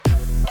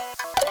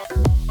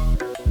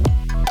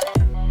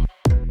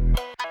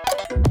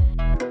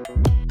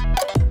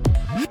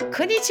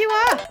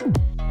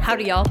Konnichiwa.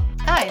 Howdy, y'all.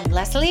 I'm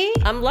Leslie.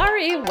 I'm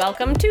Laurie.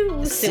 Welcome to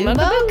Sumo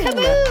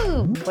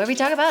Kaboom, where we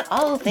talk about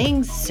all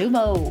things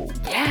sumo.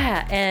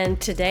 Yeah, and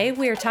today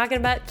we are talking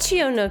about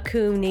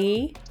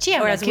Chiyonokuni.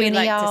 Or as we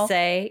like to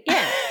say,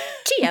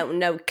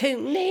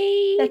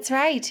 Chiyonokuni. That's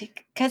right,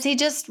 because he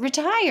just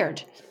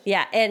retired.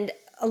 Yeah, and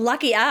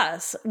lucky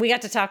us, we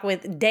got to talk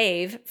with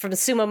Dave from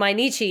Sumo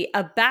Mainichi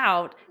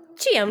about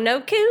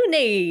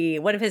Chiyonokuni,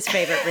 one of his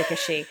favorite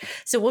rikishi.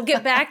 So we'll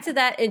get back to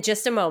that in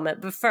just a moment.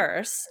 But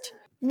first,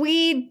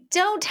 we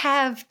don't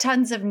have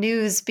tons of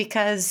news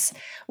because,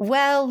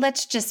 well,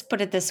 let's just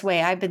put it this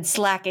way. I've been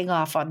slacking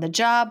off on the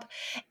job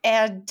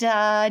and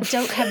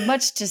don't have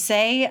much to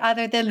say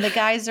other than the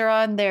guys are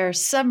on their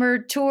summer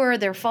tour,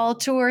 their fall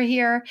tour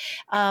here.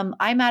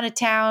 I'm out of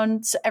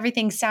town, so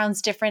everything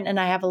sounds different, and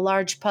I have a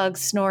large pug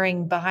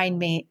snoring behind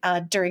me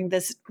during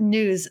this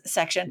news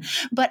section.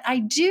 But I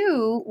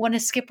do want to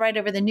skip right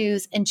over the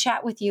news and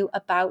chat with you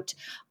about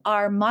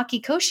our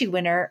Makikoshi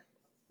winner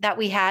that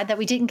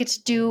we didn't get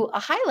to do a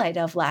highlight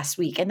of last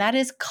week, and that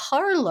is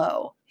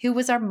Carlo, who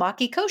was our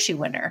Makikoshi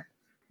winner.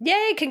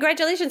 Yay,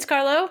 congratulations,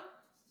 Carlo.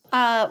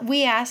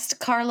 We asked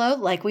Carlo,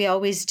 like we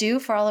always do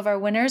for all of our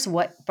winners,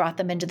 what brought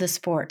them into the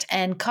sport.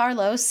 And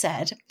Carlo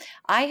said,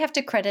 I have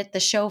to credit the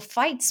show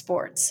Fight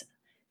Sports,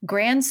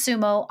 Grand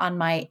Sumo on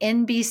my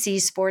NBC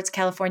Sports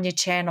California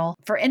channel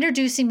for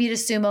introducing me to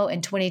sumo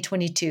in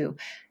 2022.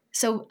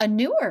 So a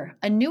newer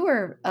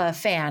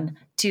fan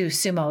to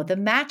sumo. The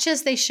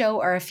matches they show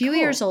are a few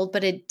years old,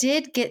 but it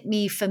did get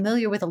me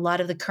familiar with a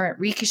lot of the current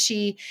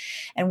rikishi.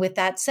 And with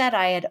that said,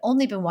 I had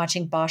only been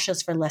watching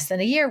Bashos for less than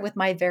a year, with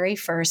my very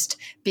first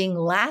being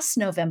last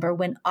November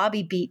when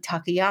Abi beat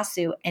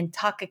Takayasu and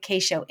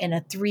Takakeisho in a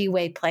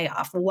 3-way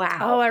playoff. Wow.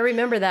 Oh, I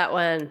remember that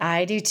one.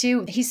 I do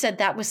too. He said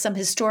that was some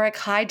historic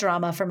high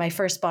drama for my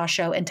first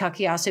Basho, and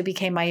Takayasu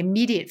became my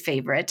immediate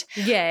favorite.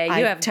 Yeah,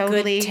 you have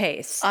totally good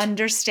taste.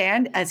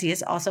 Understand, as he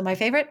is also my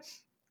favorite.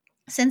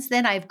 Since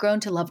then, I've grown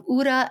to love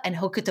Ura and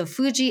Hokuto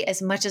Fuji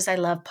as much as I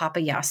love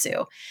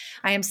Papayasu.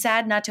 I am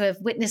sad not to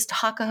have witnessed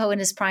Hakuho in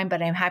his prime,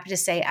 but I'm happy to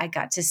say I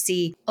got to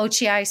see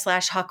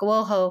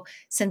Ochiai/Hakuoho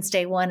since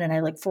day one, and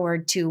I look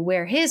forward to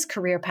where his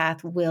career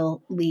path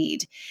will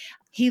lead.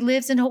 He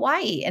lives in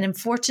Hawaii, and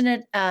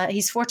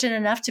he's fortunate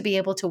enough to be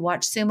able to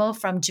watch sumo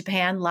from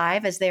Japan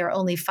live, as they are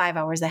only 5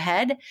 hours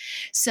ahead.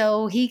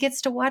 So he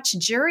gets to watch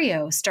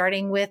Juryo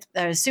starting with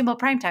Sumo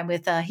Primetime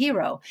with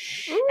Hiro.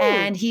 Ooh.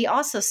 And he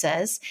also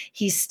says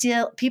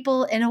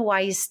people in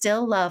Hawaii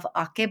still love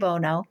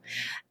Akebono.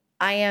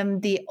 I am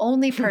the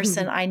only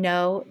person I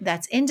know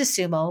that's into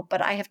sumo,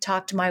 but I have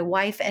talked my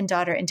wife and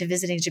daughter into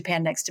visiting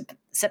Japan next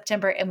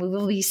September, and we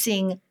will be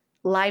seeing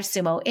live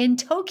sumo in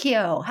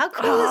Tokyo. How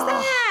cool is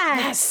that?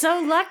 That's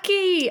so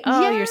lucky.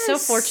 Oh, yes. You're so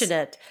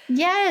fortunate.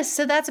 Yes.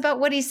 So that's about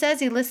what he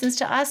says. He listens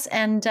to us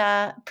and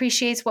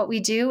appreciates what we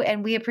do.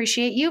 And we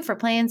appreciate you for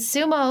playing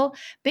sumo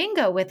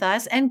bingo with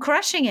us and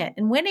crushing it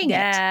and winning it.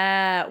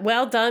 Yeah.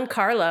 Well done,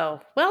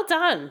 Carlo. Well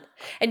done.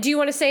 And do you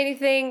want to say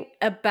anything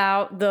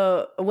about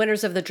the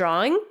winners of the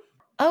drawing?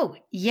 Oh,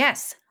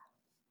 yes.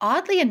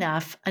 Oddly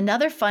enough,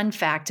 another fun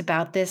fact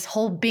about this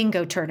whole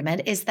bingo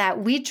tournament is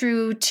that we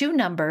drew 2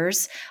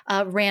 numbers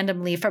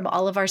randomly from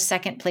all of our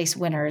second place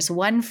winners,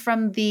 one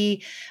from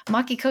the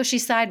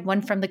Makikoshi side,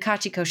 one from the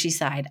Kachikoshi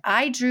side.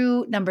 I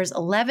drew numbers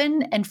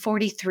 11 and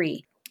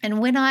 43. And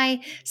when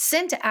I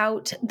sent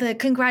out the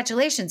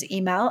congratulations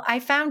email, I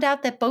found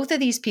out that both of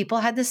these people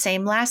had the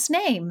same last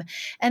name.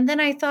 And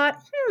then I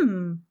thought,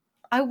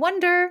 I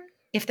wonder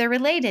if they're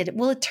related.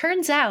 Well, it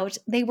turns out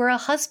they were a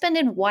husband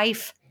and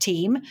wife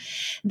team.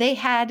 They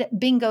had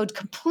bingoed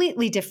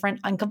completely different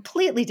on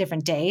completely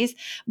different days,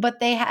 but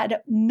they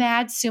had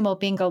mad sumo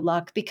bingo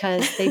luck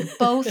because they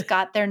both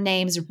got their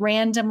names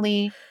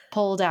randomly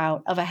pulled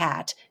out of a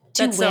hat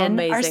to win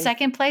our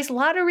second place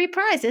lottery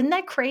prize. Isn't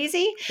that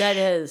crazy? That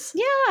is.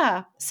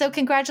 Yeah. So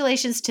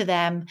congratulations to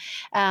them.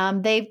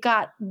 They've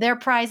got their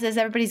prizes.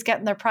 Everybody's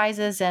gotten their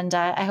prizes, and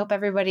I hope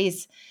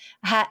everybody's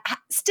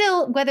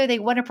still, whether they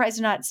won a prize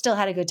or not, still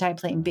had a good time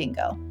playing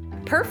bingo.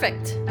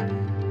 Perfect.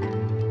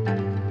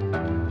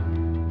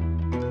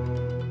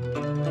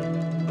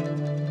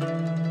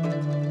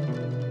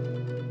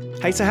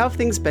 Hey, so how have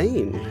things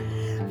been?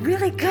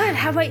 Really good.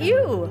 How about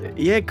you?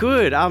 Yeah,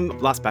 good.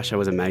 Last Basho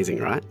was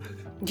amazing, right?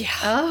 Yeah.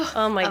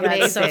 Oh my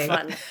God, so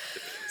fun.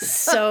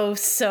 So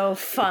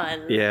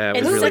fun. Yeah,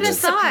 it was really such a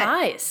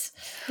surprise.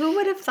 Who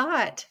would have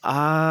thought?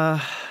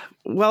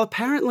 Well,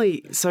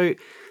 apparently, so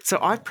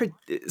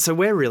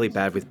we're really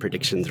bad with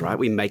predictions, right?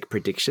 We make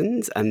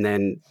predictions and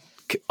then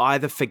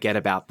either forget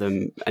about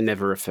them and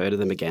never refer to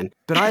them again.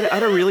 But I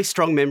had a really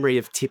strong memory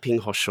of tipping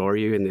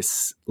Hoshoryu in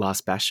this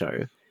last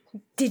Basho.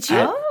 Did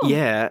you?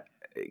 Yeah.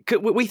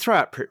 We throw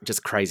out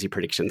just crazy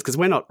predictions because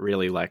we're not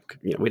really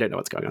we don't know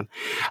what's going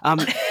on.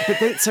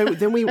 But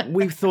then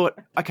we thought,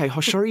 okay,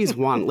 Hoshoryu's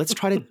won. Let's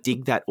try to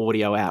dig that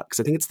audio out because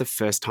I think it's the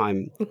first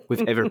time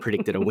we've ever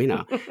predicted a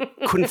winner.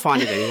 Couldn't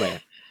find it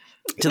anywhere.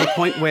 To the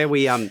point where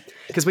we,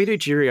 because we do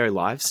Juryo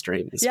live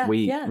streams,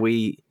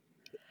 we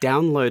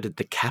downloaded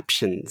the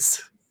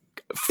captions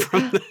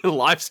from the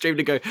live stream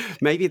to go,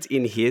 maybe it's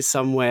in here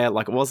somewhere.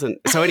 Like it wasn't.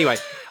 So anyway,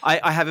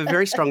 I have a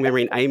very strong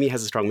memory, and Amy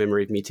has a strong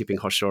memory of me tipping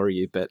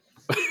Hoshoryu, but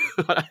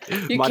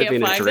might have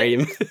been a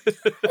dream.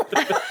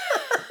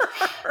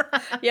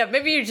 Yeah,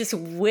 maybe you just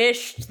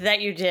wished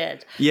that you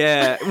did.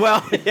 Yeah,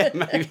 well, yeah,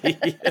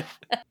 maybe.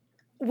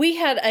 We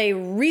had a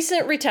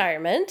recent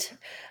retirement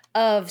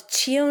of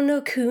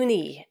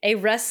Chiyonokuni, a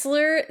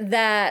wrestler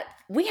that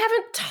we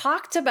haven't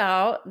talked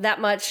about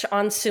that much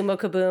on Sumo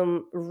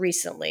Kaboom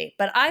recently,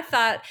 but I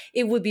thought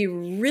it would be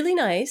really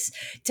nice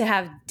to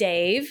have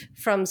Dave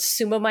from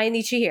Sumo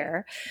Mainichi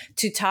here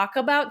to talk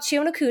about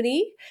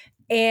Chiyonokuni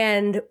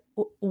and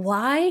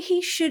why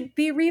he should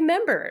be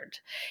remembered.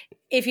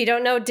 If you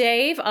don't know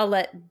Dave, I'll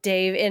let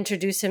Dave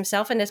introduce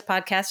himself and his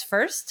podcast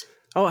first.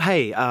 Oh,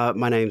 hey,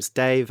 my name's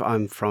Dave.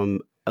 I'm from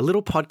a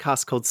little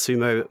podcast called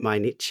Sumo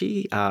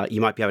Mainichi.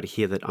 You might be able to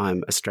hear that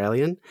I'm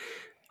Australian.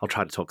 I'll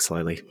try to talk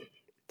slowly.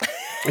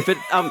 But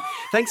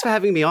thanks for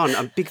having me on.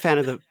 I'm a big fan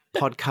of the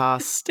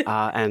podcast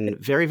and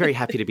very, very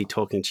happy to be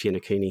talking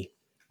Chiyonokuni.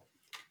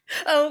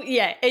 Oh,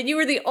 yeah. And you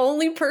were the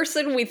only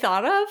person we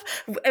thought of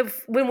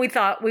when we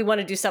thought we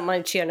want to do something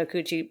on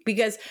Chiyonokuni,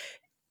 because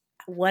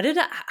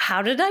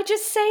how did I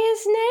just say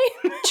his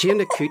name?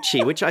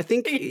 Chiyonokuni, which I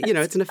think, Yes.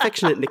 it's an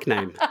affectionate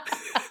nickname.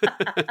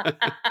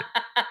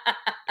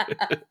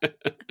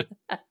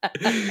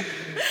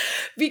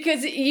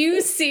 Because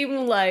you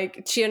seem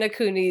like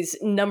Chiyonokuni's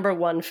number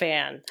one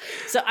fan.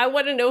 So I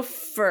want to know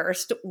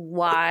first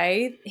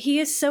why he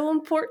is so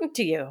important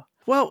to you.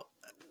 Well,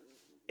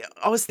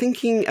 I was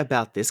thinking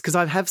about this because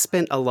I have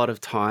spent a lot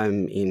of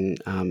time in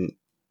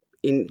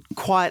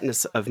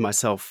quietness of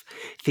myself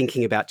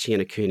thinking about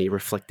Chiyonokuni,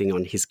 reflecting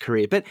on his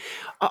career. But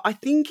I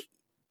think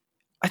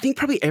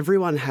probably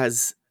everyone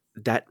has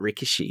that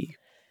rikishi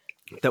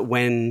that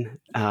when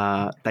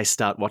they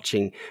start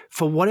watching,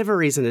 for whatever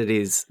reason it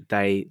is,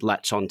 they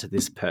latch on to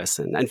this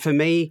person. And for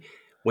me,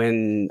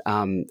 when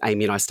Amy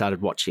and I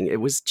started watching, it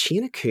was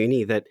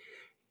Chiyonokuni that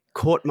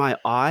caught my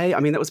eye. I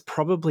mean, that was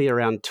probably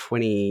around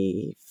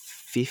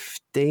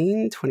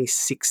 2015,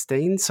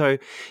 2016. So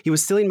he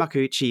was still in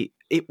Makuuchi.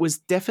 It was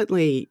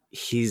definitely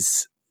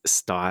his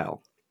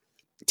style.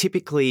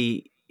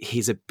 Typically,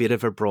 he's a bit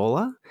of a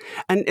brawler.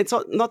 And it's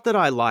not that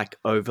I like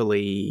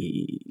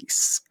overly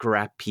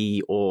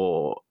scrappy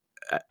or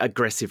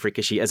aggressive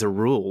rikishi as a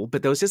rule,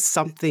 but there was just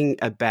something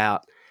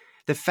about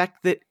the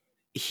fact that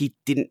he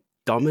didn't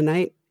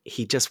dominate.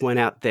 He just went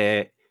out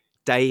there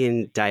day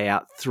in, day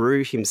out,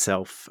 threw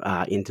himself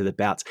into the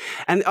bouts.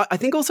 And I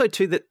think also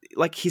too that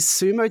like his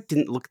sumo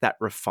didn't look that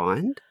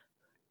refined.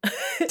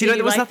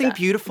 There was nothing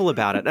beautiful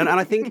about it. And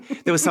I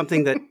think there was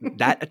something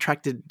that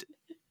attracted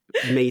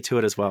me to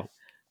it as well.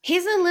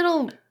 He's a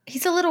little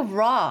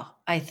raw,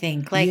 I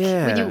think,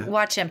 when you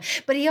watch him.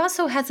 But he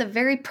also has a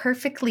very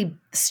perfectly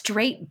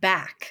straight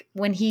back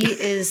when he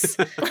is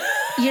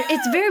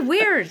it's very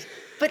weird.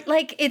 But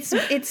like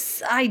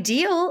it's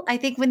ideal, I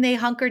think, when they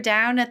hunker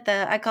down at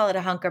I call it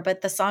a hunker, but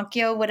the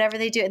Sankyo, whatever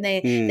they do, and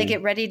they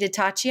get ready to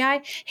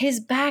tachiai, his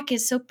back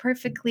is so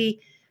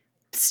perfectly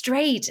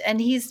straight, and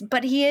he is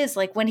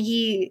like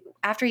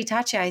after he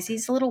tachiais,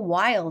 he's a little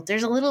wild.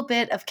 There's a little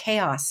bit of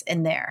chaos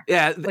in there,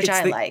 which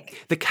I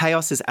like. The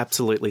chaos is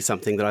absolutely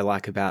something that I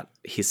like about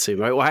his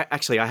sumo. Well, I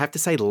have to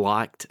say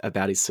liked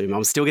about his sumo.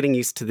 I'm still getting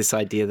used to this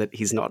idea that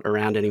he's not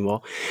around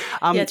anymore.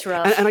 It's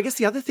rough. And I guess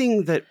the other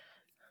thing that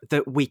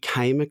we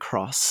came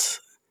across,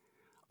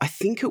 I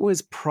think it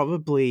was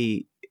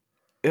probably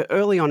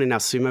early on in our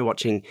sumo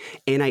watching,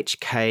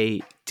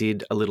 NHK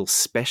did a little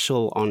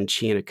special on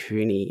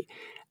Chiyonokuni,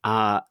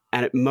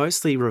 and it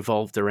mostly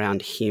revolved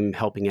around him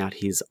helping out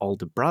his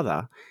older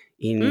brother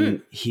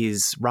in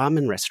his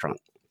ramen restaurant.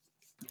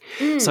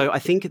 So I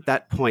think at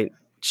that point,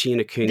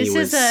 Chiyonokuni This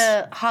is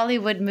a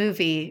Hollywood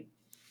movie.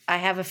 I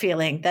have a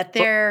feeling that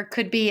there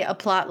could be a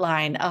plot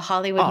line, a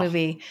Hollywood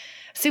movie,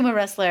 sumo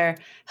wrestler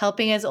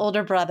helping his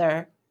older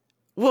brother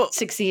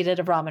succeed at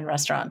a ramen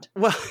restaurant.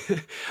 Well,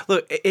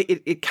 look,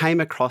 it came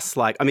across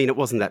like, I mean, it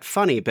wasn't that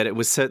funny, but it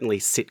was certainly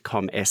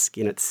sitcom-esque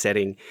in its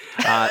setting.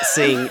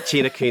 Seeing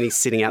Chiyonokuni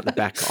sitting out the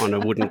back on a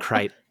wooden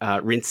crate,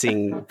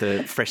 rinsing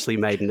the freshly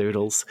made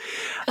noodles.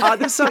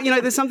 There's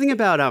something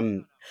about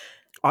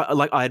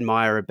I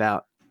admire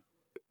about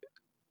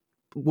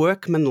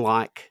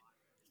workmanlike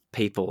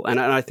people, and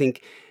I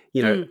think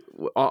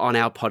on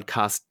our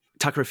podcast,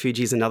 Takara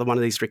Fuji is another one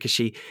of these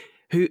rikishi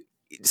who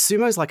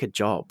sumo's like a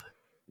job.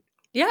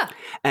 Yeah.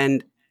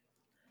 And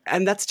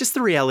that's just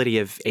the reality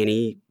of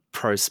any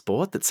pro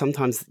sport, that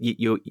sometimes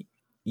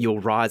you'll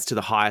rise to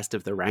the highest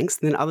of the ranks.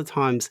 And then other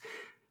times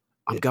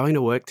I'm going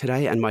to work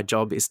today and my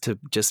job is to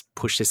just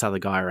push this other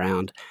guy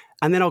around.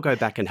 And then I'll go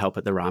back and help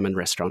at the ramen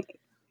restaurant.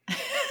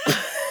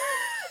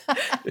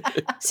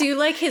 So you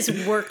like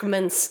his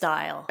workman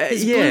style,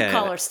 his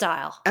blue-collar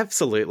style.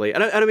 Absolutely.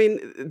 And I mean,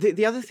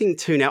 the other thing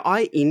too, now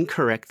I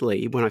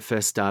incorrectly, when I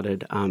first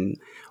started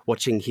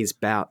watching his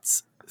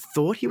bouts,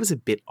 thought he was a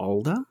bit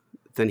older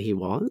than he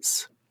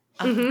was.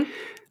 Mm-hmm.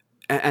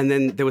 And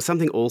then there was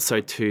something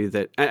also too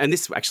that, and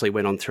this actually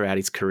went on throughout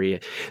his career,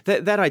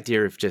 that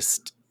idea of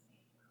just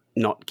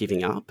not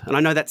giving up. And I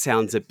know that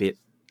sounds a bit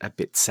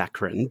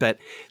saccharine, but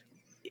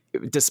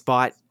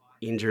despite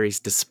injuries,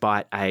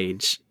 despite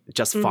age,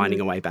 just finding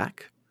a way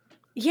back.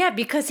 Yeah,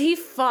 because he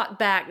fought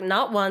back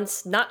not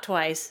once, not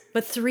twice,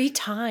 but 3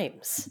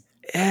 times.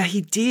 Yeah,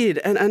 he did.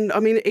 And I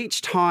mean,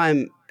 each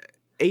time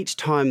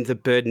the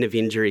burden of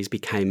injuries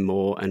became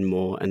more and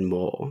more and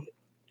more.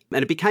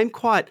 And it became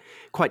quite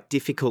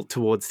difficult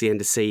towards the end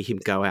to see him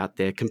go out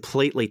there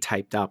completely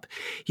taped up.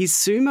 His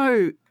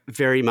sumo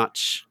very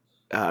much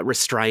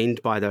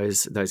restrained by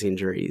those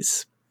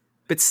injuries,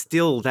 but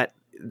still that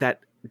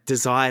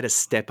desire to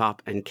step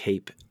up and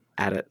keep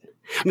at it.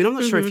 I mean, I'm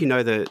not sure if you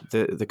know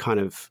the kind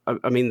of,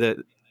 I mean,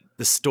 the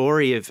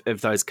story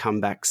of those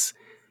comebacks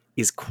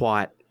is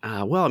quite,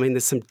 well, I mean,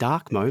 there's some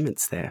dark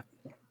moments there.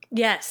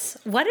 Yes.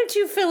 Why don't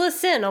you fill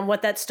us in on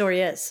what that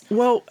story is?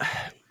 Well,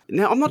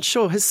 now I'm not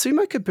sure. Has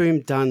Sumo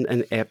Kaboom done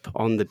an ep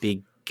on the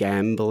big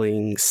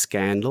gambling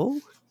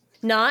scandal?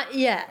 Not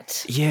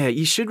yet. Yeah,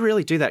 you should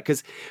really do that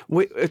because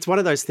it's one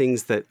of those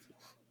things that,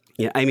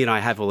 Amy and I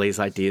have all these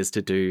ideas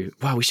to do.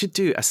 Well, we should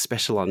do a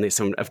special on this.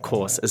 And of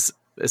course, as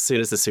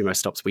soon as the sumo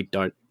stops, we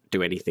don't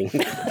do anything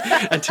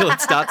until it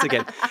starts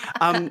again.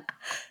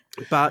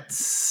 But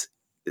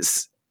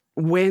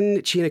when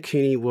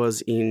Chiyonokuni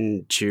was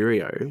in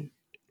Juryo,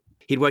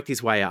 he'd worked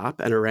his way up,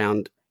 and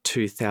around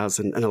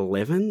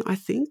 2011, I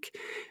think,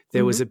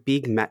 there was a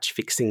big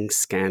match-fixing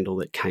scandal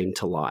that came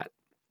to light.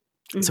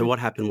 So what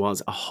happened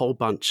was a whole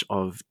bunch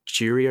of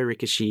Juryo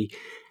Rikishi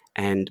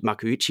and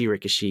Makuuchi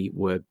Rikishi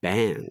were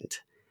banned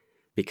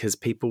because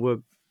people were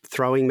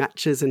throwing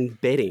matches and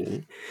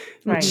betting,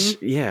 which,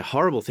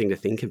 horrible thing to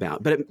think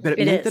about. But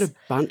it meant that a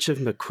bunch of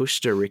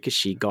Makushita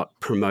Rikishi got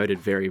promoted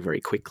very,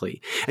 very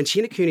quickly. And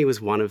Chiyonokuni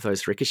was one of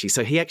those Rikishi.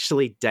 So he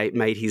actually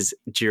made his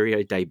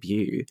Juryo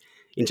debut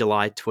in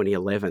July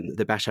 2011,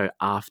 the basho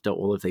after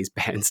all of these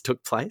bans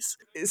took place.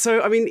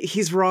 So, I mean,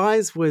 his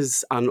rise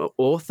was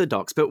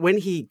unorthodox, but when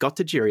he got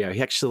to Juryo,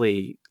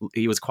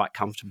 he was quite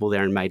comfortable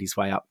there and made his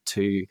way up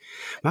to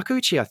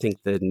Makuuchi, I think,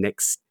 the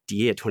next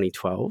year,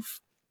 2012.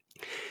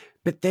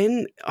 But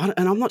then, and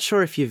I'm not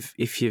sure if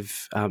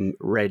you've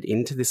read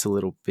into this a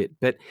little bit,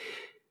 but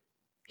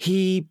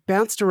he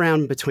bounced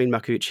around between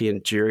Makuuchi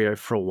and Juryo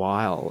for a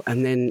while,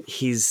 and then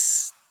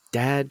his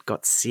dad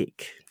got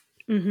sick.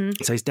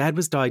 So his dad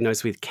was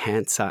diagnosed with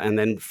cancer, and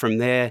then from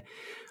there,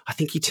 I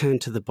think he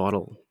turned to the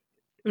bottle,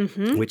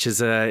 which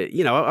is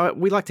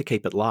we like to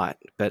keep it light,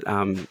 but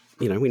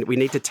we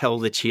need to tell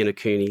the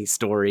Chiyonokuni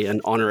story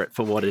and honour it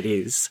for what it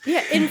is.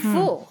 Yeah, in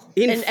full.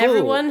 And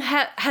everyone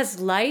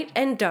has light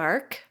and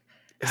dark,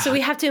 so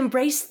we have to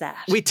embrace that.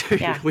 We do,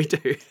 we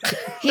do.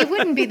 He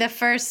wouldn't be the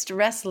first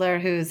wrestler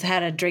who's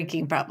had a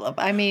drinking problem.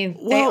 I mean,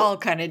 they all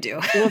kind of do.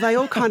 Well, they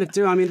all kind of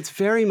do. I mean, it's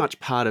very much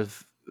part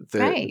of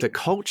the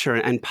culture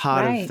and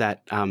part of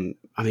that,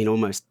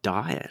 almost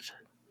diet.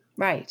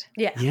 Right.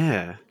 Yeah.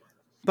 Yeah.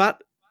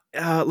 But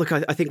look,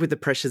 I think with the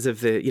pressures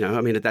of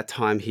at that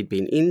time he'd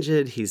been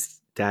injured, his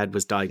dad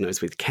was diagnosed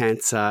with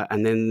cancer,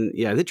 and then,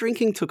 the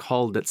drinking took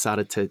hold. It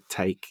started to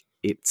take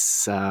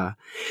its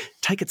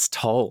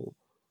toll.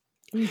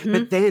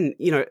 But then,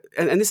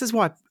 and this is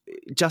why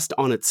just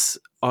on its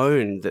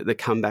own the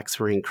comebacks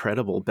were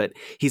incredible, but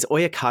his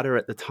oyakata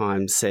at the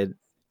time said,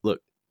 look,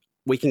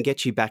 we can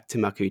get you back to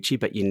Makuuchi,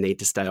 but you need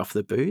to stay off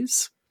the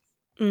booze.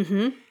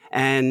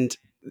 And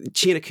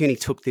Chiyonokuni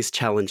took this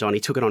challenge on. He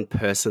took it on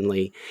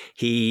personally.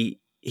 He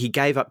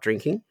gave up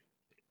drinking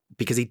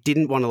because he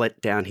didn't want to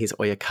let down his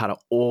oyakata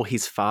or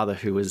his father,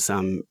 who was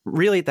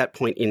really at that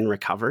point in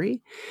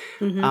recovery.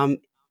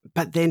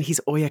 But then his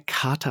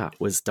oyakata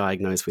was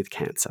diagnosed with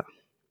cancer.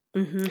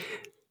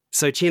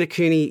 So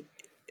Chiyonokuni,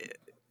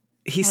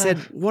 he said,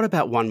 what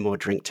about one more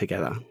drink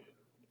together?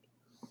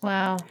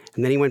 Wow.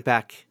 And then he went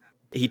back.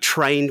 He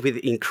trained with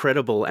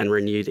incredible and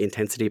renewed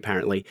intensity,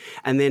 apparently,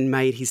 and then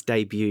made his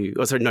debut,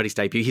 his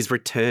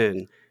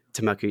return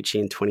to Makuuchi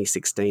in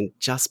 2016,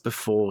 just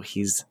before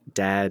his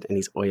dad and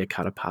his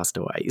oyakata passed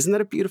away. Isn't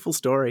that a beautiful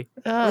story?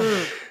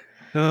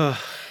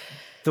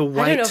 The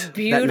weight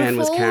that man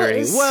was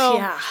carrying.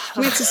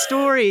 It's a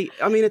story.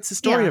 I mean, it's a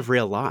story of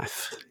real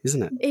life,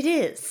 isn't it? It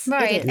is.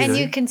 Right. It is. And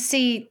you can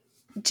see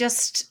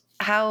just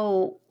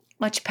how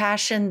much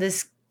passion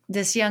this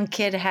young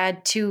kid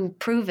had to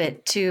prove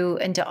it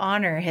and to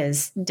honor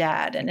his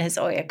dad and his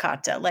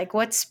oyakata. Like,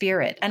 what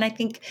spirit? And I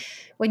think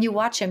when you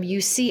watch him,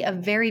 you see a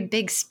very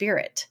big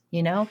spirit,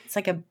 It's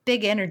like a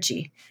big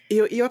energy.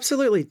 You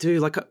absolutely do.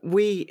 Like,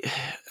 we,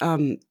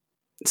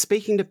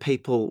 speaking to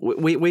people,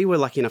 we were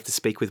lucky enough to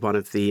speak with one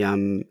of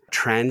the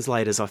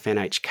translators off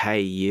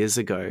NHK years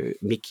ago,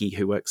 Mickey,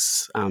 who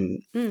works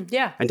and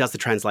does the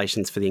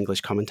translations for the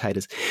English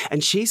commentators.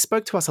 And she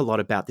spoke to us a lot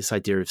about this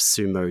idea of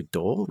sumo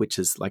do, which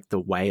is like the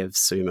way of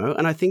sumo.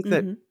 And I think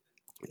that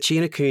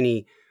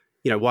Chiyonokuni,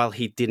 while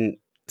he didn't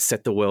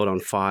set the world on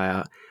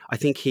fire, I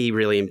think he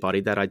really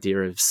embodied that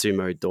idea of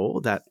sumo do,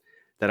 that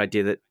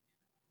idea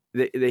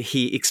that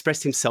he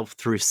expressed himself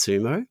through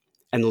sumo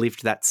and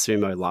lived that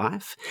sumo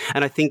life.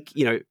 And I think,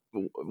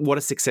 what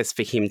a success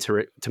for him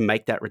to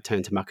make that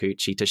return to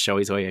Makuuchi, to show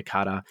his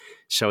oyakata,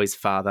 show his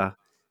father,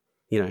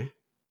 you know,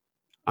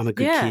 I'm a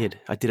good kid.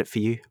 I did it for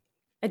you.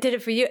 I did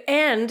it for you.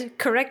 And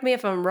correct me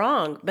if I'm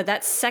wrong, but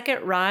that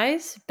second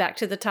rise back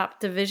to the top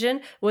division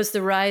was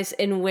the rise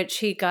in which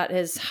he got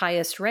his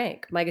highest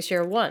rank,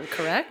 Maegashira 1,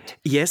 correct?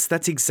 Yes,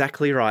 that's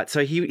exactly right.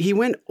 So he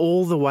went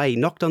all the way,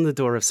 knocked on the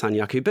door of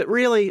Sanyaku. But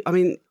really, I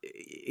mean,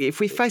 if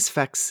we face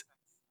facts,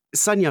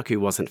 Sanyaku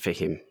wasn't for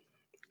him.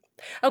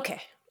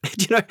 Okay.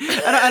 You know,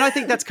 and I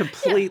think that's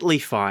completely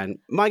fine.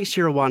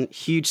 Maegashira 1,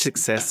 huge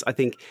success. I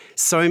think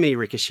so many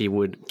Rikishi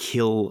would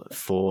kill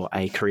for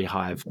a career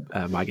high of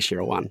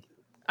Maegashira 1.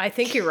 I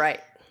think you're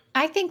right.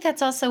 I think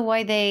that's also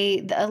why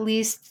at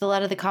least a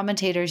lot of the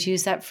commentators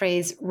use that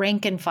phrase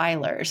rank and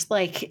filers.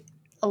 Like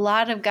a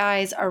lot of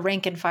guys are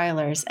rank and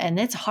filers, and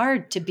it's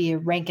hard to be a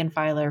rank and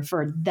filer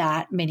for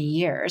that many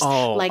years.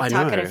 Oh, like I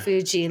know. Takara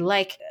Fuji,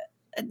 like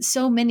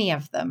so many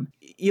of them.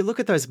 You look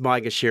at those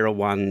Maegashira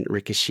 1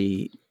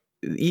 Rikishi,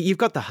 you've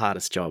got the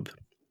hardest job.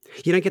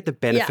 You don't get the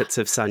benefits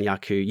of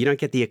Sanyaku. You don't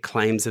get the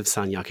acclaims of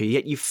Sanyaku,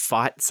 yet you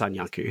fight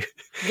Sanyaku.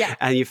 Yeah.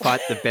 And you fight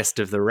the best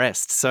of the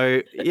rest.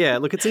 So, yeah,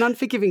 look, it's an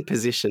unforgiving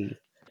position.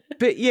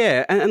 But,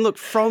 yeah, and look,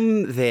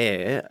 from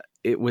there,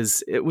 it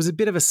was a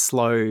bit of a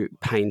slow,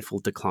 painful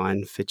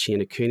decline for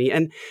Chiyonokuni.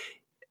 And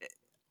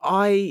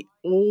I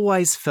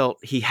always felt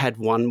he had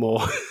one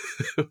more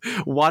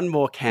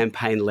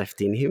campaign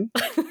left in him.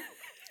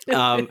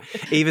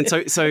 Even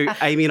so,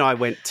 Amy and I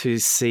went to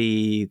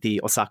see the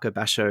Osaka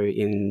Basho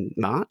in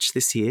March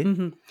this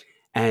year,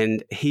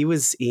 and he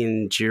was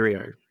in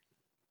Juryo.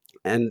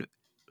 And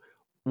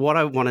what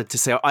I wanted to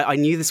say, I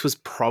knew this was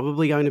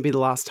probably going to be the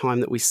last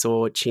time that we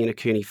saw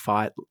Chiyonokuni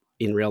fight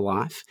in real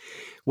life.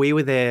 We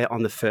were there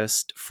on the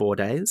first 4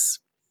 days,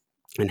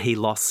 and he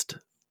lost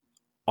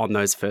on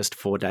those first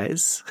 4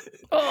 days.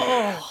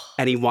 Oh.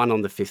 And he won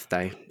on the 5th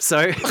day.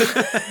 So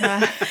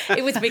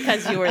it was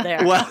because you were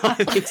there. Well,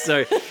 I think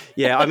so.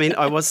 Yeah, I mean,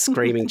 I was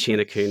screaming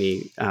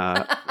Chiyonokuni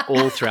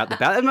all throughout the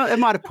battle. It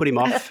might have put him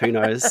off. Who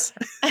knows?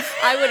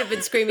 I would have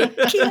been screaming,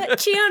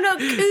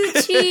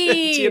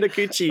 Chiyonokuchi!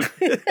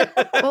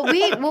 Chiyonokuchi.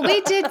 Well,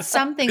 we did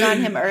something on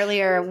him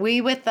earlier.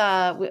 We, with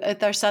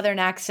our southern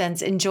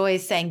accents, enjoy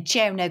saying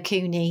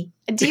Chiyonokuni.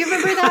 Do you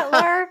remember that,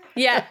 Laura?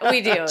 Yeah,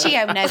 we do.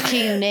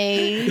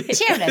 Chiyonokuni.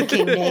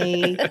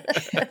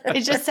 Chiyonokuni.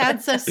 It just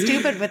sounds so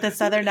stupid with a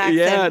southern accent.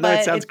 Yeah, no, but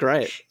it sounds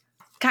great.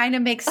 Kind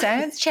of makes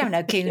sense.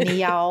 Chiyonokuni,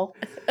 y'all.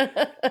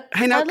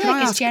 Hey, now, look,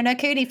 it's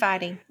Chiyonokuni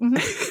fighting.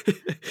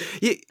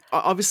 Yeah,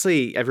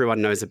 obviously,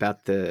 everyone knows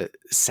about the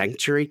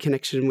Sanctuary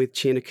connection with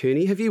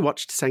Chiyonokuni. Have you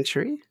watched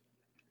Sanctuary?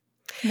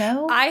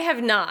 No. I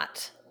have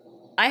not.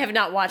 I have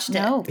not watched it.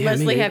 No. Yeah,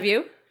 Leslie, have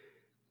you?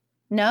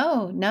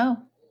 No.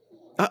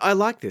 I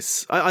like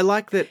this. I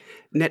like that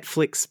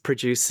Netflix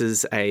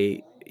produces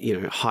a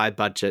high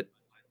budget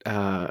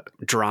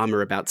drama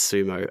about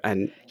sumo,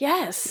 and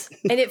yes,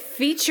 and it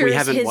features we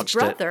haven't his watched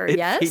brother. It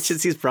Yes,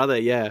 features his brother.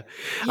 Yeah,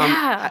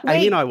 yeah.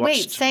 Amy and I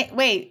watched.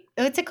 Wait.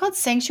 What's it called?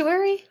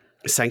 Sanctuary.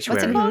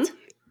 Sanctuary. What's it called?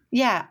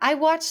 Yeah, I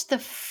watched the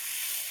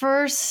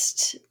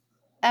first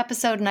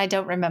episode and I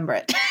don't remember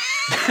it.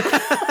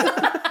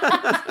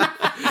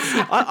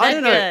 I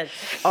don't know. Good.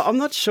 I'm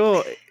not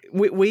sure.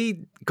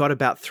 We got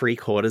about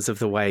 3/4 of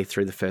the way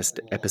through the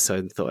first episode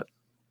and thought,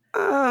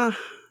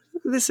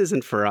 this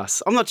isn't for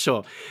us. I'm not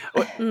sure.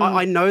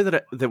 I know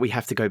that we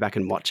have to go back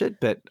and watch it,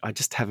 but I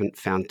just haven't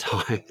found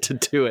time to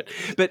do it.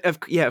 But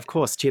of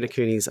course,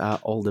 Chiyonokuni's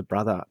older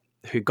brother,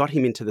 who got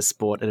him into the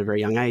sport at a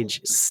very young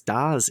age,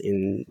 stars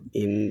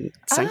in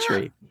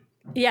Sanctuary.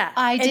 Yeah,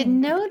 I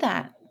didn't know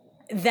that.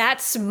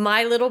 That's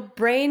my little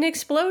brain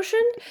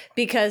explosion,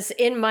 because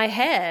in my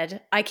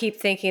head, I keep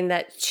thinking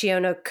that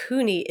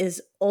Chiyonokuni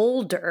is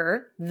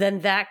older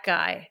than that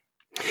guy.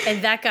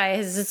 And that guy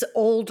is his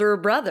older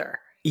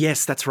brother.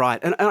 Yes, that's right.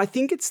 And I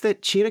think it's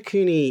that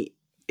Chiyonokuni,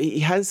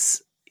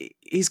 he's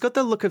got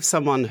the look of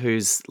someone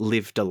who's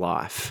lived a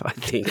life, I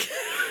think.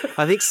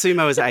 I think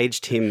sumo has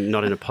aged him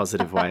not in a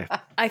positive way.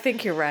 I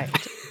think you're right,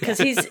 because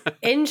he's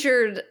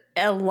injured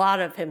a lot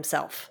of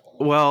himself.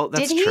 Well,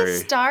 that's true. Did he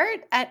start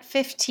at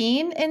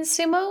 15 in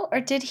sumo,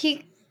 or did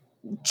he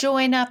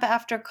join up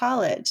after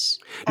college?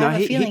 No,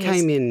 he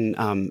came in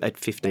at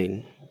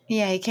 15.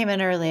 Yeah, he came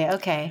in early.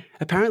 Okay.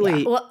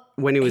 Apparently,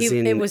 when he was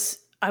in...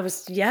 I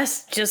was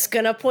just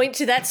going to point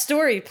to that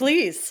story,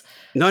 please.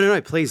 No,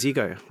 please, you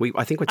go.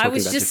 I think we're talking about different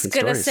stories. I was just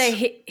going to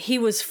say he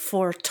was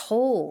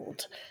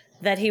foretold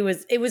that it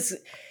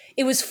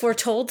was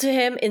foretold to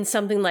him in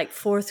something like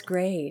 4th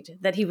grade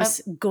that he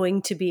was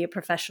going to be a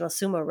professional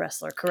sumo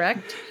wrestler,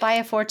 correct? By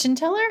a fortune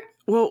teller?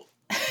 Well,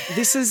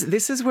 this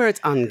is where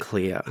it's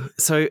unclear.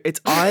 So it's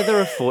either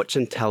a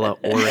fortune teller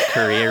or a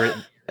career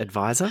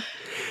advisor.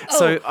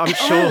 So I'm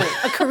sure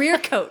a career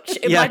coach.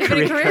 It might have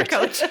been a career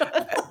coach.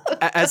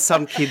 As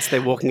some kids,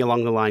 they're walking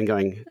along the line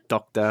going,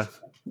 doctor,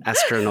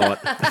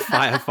 astronaut,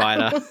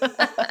 firefighter,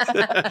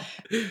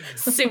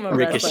 sumo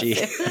Rikishi.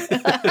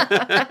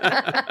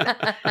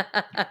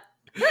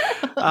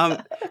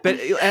 But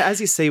as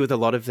you see with a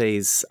lot of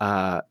these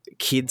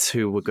kids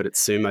who were good at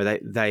sumo,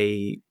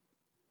 they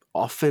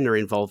often are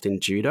involved in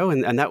judo,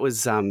 and that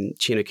was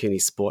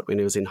Chiyonokuni's sport when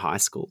he was in high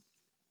school.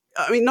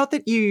 I mean, not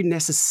that you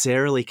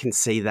necessarily can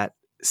see that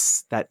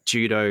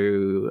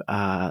judo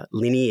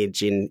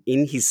lineage in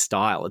his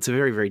style. It's a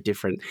very, very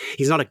different.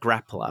 He's not a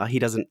grappler. He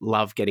doesn't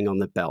love getting on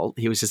the belt.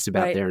 He was just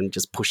about there and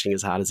just pushing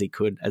as hard as he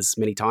could, as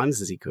many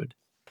times as he could.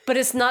 But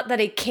it's not that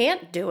he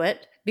can't do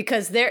it,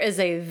 because there is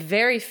a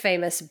very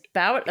famous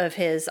bout of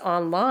his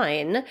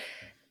online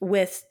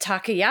with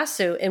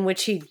Takayasu in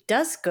which he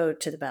does go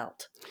to the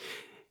belt.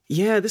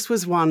 Yeah, this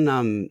was one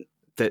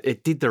that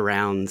it did the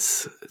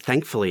rounds,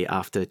 thankfully,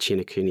 after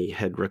Chiyonokuni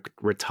had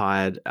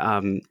retired.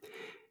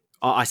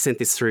 I sent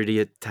this through to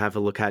you to have a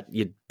look at.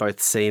 You'd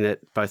both seen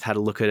it, both had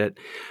a look at it.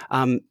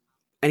 An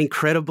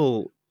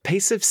incredible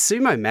piece of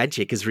sumo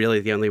magic is really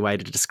the only way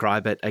to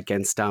describe it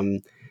against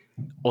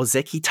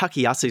Ozeki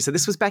Takayasu. So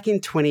this was back in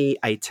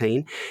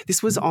 2018.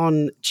 This was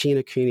on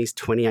Chiyonokuni's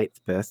 28th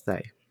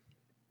birthday.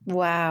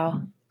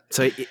 Wow.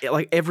 So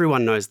like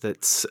everyone knows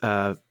that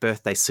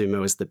birthday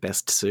sumo is the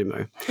best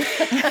sumo.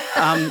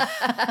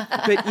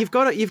 But you've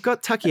got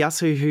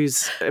Takayasu,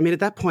 who's, I mean,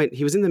 at that point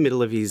he was in the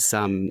middle of his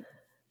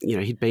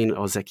he'd been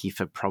Ozeki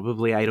for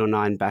probably 8 or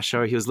 9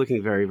 basho. He was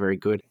looking very, very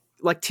good.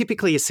 Like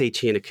typically you see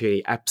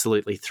Chiyonokuni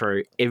absolutely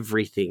throw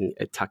everything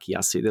at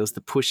Takayasu. There was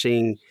the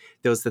pushing,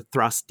 there was the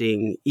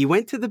thrusting. He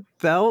went to the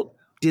belt,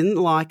 didn't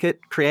like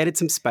it, created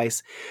some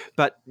space,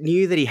 but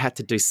knew that he had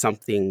to do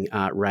something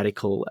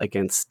radical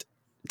against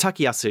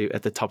Takayasu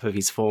at the top of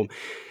his form.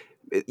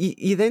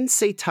 You then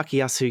see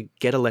Takayasu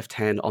get a left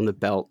hand on the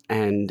belt,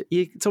 and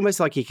it's almost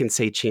like you can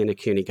see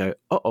Chiyonokuni go,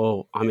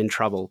 uh-oh, I'm in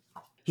trouble.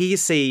 Here you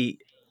see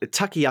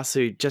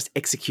Takayasu just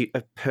execute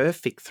a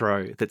perfect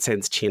throw that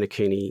sends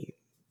Chiyonokuni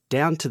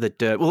down to the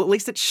dirt. Well, at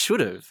least it should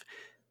have.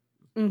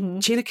 Mm-hmm.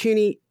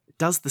 Chiyonokuni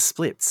does the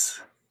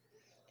splits.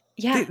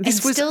 Yeah,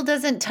 still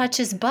doesn't touch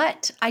his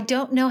butt. I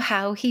don't know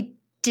how he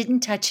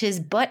didn't touch his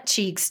butt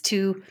cheeks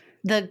to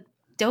the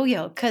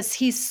doyo, because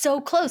he's so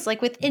close,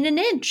 like within an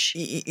inch.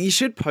 You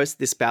should post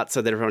this bout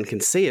so that everyone can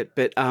see it.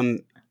 But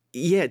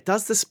it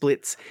does the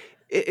splits.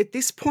 At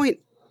this point,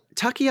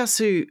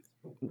 Takayasu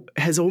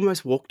has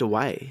almost walked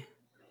away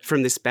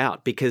from this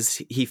bout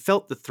because he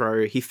felt the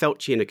throw, he felt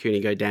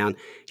Chiyonokuni go down.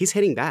 He's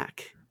heading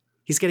back.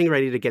 He's getting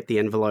ready to get the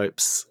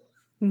envelopes.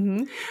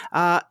 Mm-hmm.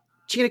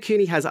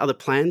 Chiyonokuni has other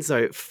plans,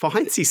 though,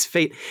 finds his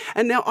feet.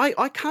 And now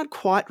I can't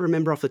quite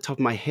remember off the top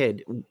of my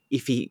head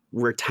if he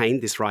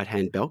retained this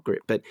right-hand belt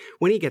grip, but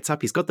when he gets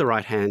up, he's got the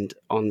right hand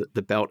on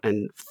the belt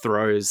and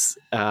throws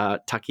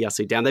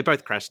Takayasu down. They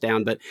both crash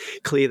down, but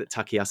clear that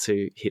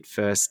Takayasu hit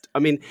first. I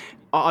mean,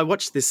 I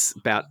watched this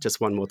bout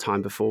just one more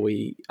time before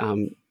I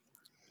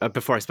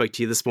spoke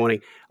to you this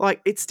morning.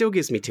 Like, it still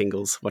gives me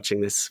tingles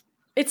watching this.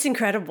 It's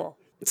incredible.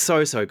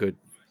 So, so good.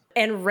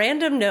 And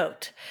random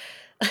note,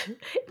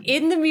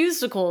 in the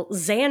musical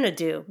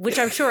Xanadu, which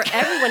I'm sure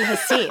everyone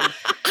has seen.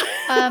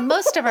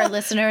 Most of our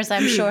listeners,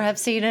 I'm sure, have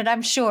seen it.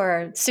 I'm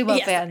sure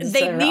sumo fans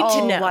they need all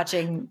to know.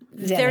 Watching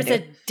Xanadu. There's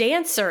a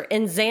dancer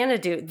in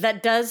Xanadu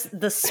that does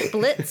the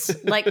splits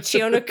like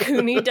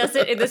Chiyonokuni does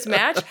it in this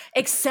match,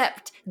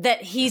 except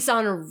that he's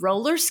on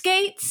roller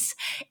skates.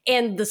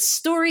 And the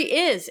story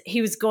is he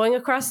was going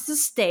across the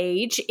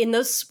stage in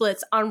those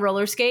splits on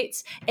roller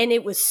skates, and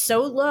it was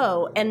so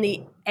low, and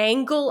the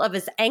angle of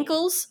his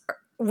ankles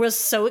was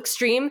so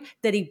extreme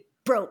that he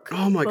broke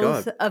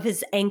both of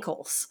his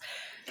ankles.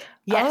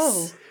 Yes.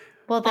 Oh.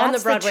 Well,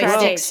 that's the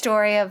tragic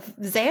story of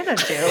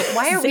Xanadu.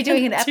 Why are we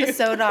doing an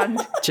episode on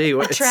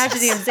the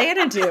tragedy of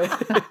Xanadu?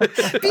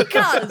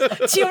 Because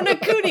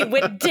Chiyonokuni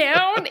went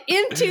down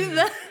into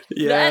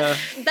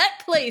that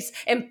place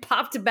and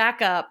popped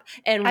back up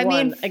and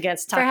won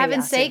against Takayasu. For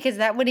heaven's sake, is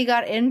that when he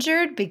got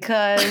injured?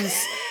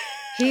 Because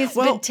he's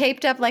been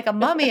taped up like a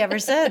mummy ever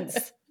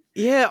since.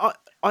 Yeah,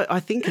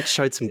 I think it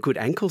showed some good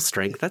ankle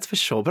strength, that's for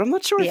sure. But I'm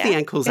not sure if the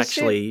ankles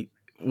actually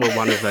were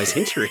one of those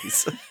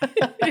injuries.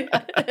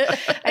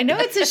 I know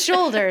it's his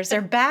shoulders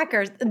or back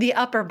or the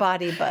upper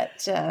body,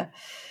 but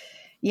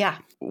yeah.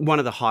 One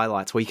of the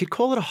highlights, well, you could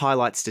call it a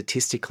highlight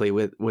statistically,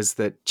 was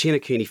that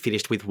Chiyonokuni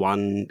finished with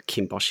 1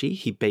 kimboshi.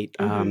 He beat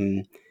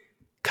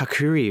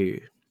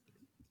Kakuryu.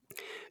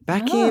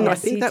 Back in, I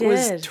think that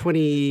was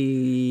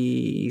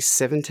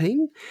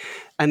 2017.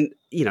 And,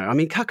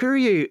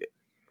 Kakuryu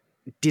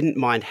didn't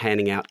mind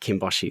handing out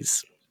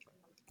kimboshis.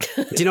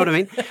 Do you know what I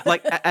mean?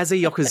 Like, as a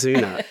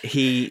Yokozuna,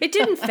 it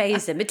didn't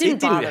faze him. It didn't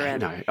bother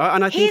him. No,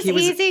 and I think he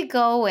was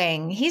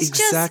easygoing. He's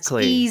just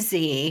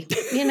easy,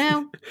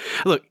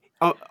 Look,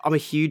 I'm a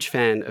huge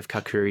fan of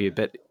Kakuryu,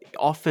 but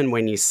often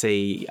when you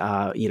see,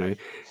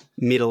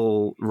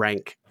 middle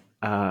rank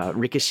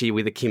Rikishi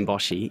with a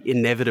kimboshi,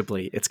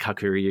 inevitably it's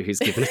Kakuryu who's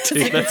given it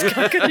to him.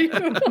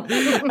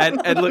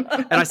 and look,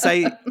 and I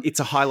say it's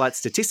a highlight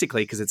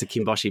statistically because it's a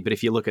kimboshi, but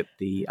if you look at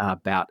the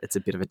bout, it's a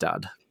bit of a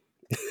dud.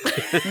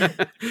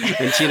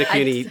 And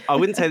Chiyonokuni, I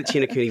wouldn't say that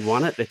Chiyonokuni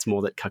won it. It's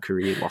more that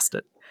Kakuryu lost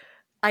it.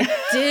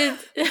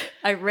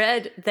 I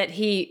read that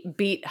he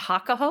beat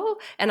Hakuho,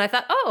 and I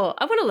thought, oh,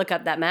 I want to look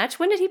up that match.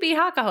 When did he beat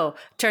Hakuho?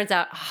 Turns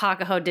out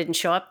Hakuho didn't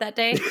show up that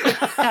day.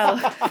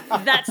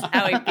 That's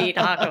how he beat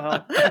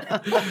Hakuho.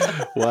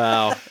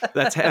 Wow.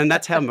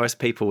 That's how most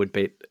people would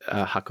beat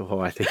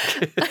Hakuho, I think.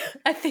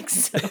 I think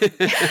so.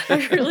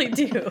 I really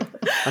do.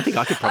 I think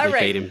I could probably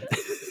beat him.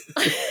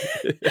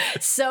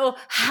 So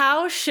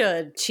how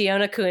should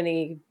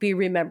Chiyonokuni be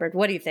remembered?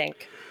 What do you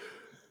think?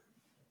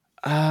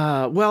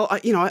 Well,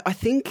 I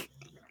think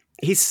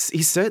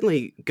he's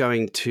certainly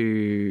going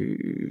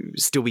to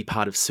still be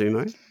part of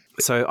sumo.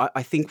 So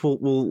I think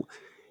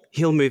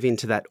he'll move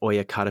into that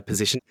Oyakata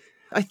position.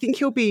 I think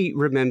he'll be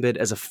remembered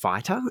as a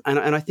fighter,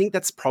 and I think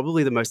that's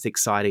probably the most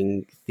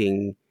exciting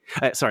thing.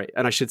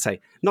 And I should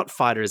say not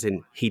fighter as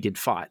in he did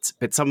fights,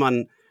 but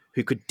someone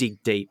who could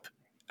dig deep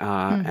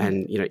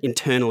and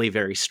internally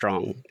very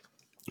strong.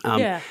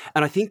 And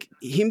I think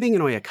him being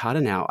an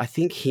Oyakata now, I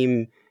think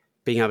him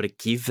being able to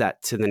give that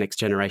to the next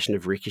generation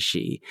of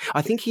Rikishi,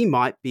 I think he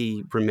might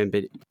be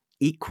remembered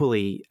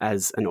equally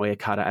as an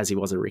Oyakata as he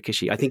was a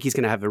Rikishi. I think he's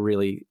going to have a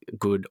really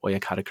good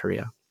Oyakata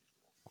career.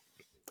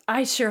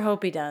 I sure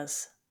hope he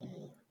does.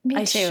 Me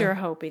too. I sure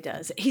hope he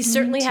does. He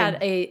certainly had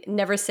a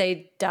never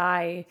say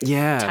die type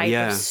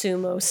of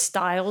sumo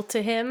style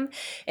to him.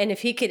 And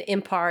if he could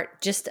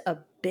impart just a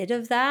bit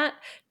of that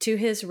to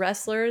his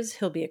wrestlers,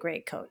 he'll be a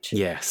great coach.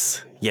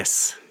 Yes,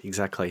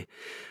 exactly.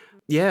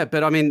 Yeah,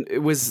 but I mean, it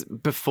was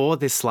before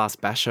this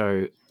last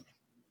basho,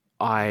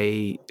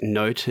 I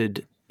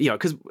noted,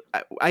 because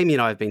Amy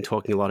and I have been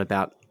talking a lot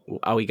about,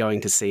 are we going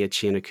to see a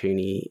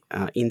Chiyonokuni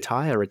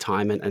Intai, a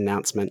retirement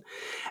announcement?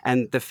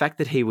 And the fact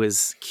that he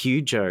was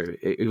Kyujo,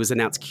 it was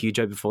announced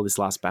Kyujo before this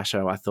last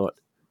basho, I thought,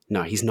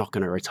 no, he's not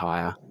going to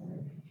retire.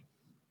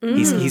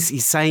 He's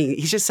just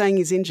saying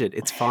he's injured.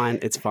 It's fine.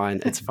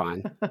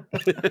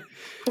 But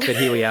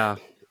here we are,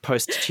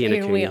 post Chiyonokuni.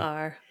 Here we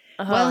are.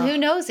 Well, who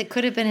knows? It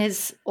could have been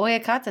his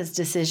Oyakata's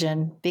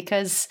decision,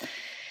 because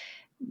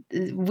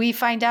we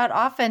find out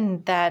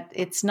often that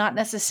it's not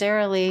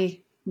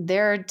necessarily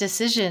their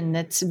decision.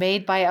 It's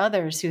made by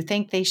others who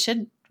think they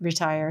should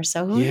retire.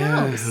 So who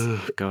knows?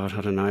 Oh, God, I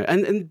don't know.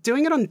 And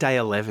doing it on day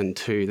 11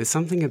 too, there's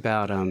something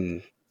about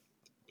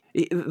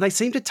they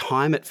seem to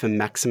time it for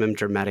maximum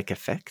dramatic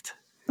effect.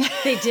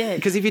 They did.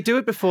 Because if you do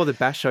it before the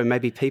basho,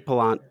 maybe people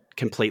aren't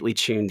completely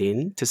tuned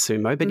in to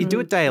sumo, but you do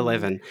it day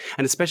 11,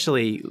 and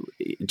especially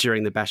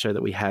during the basho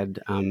that we had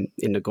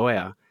in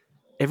Nagoya,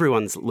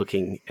 everyone's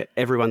looking,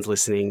 everyone's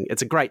listening.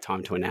 It's a great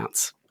time to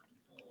announce.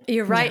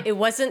 You're right. It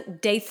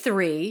wasn't day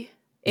 3.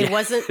 It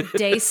wasn't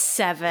day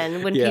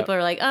 7 when people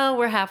are like, oh,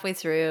 we're halfway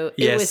through.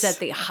 It was at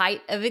the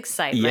height of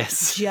excitement,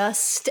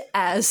 just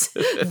as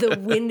the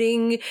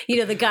winning,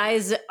 the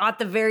guys at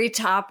the very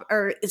top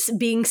are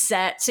being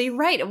set. So you're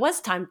right. It was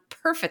timed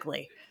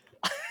perfectly.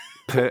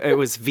 It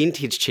was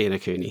vintage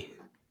Chiyonokuni.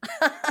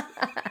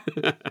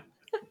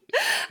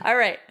 All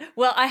right.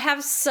 Well, I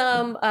have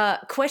some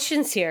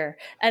questions here,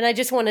 and I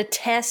just want to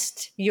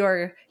test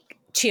your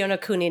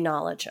Chiyonokuni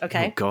knowledge,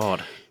 okay? Oh,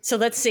 God. So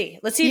let's see.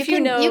 Let's see if you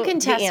know. You can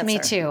the test answer. me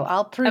too.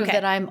 I'll prove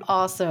that I'm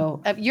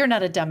also. You're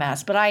not a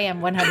dumbass, but I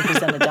am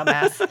 100% a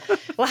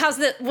dumbass.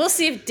 Well, we'll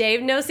see if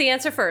Dave knows the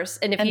answer first,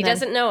 and if he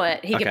doesn't know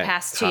it, he can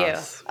pass to you.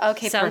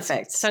 Okay,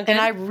 perfect. Sound good?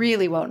 And I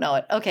really won't know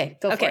it. Okay,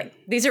 go for it.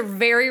 These are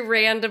very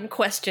random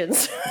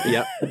questions.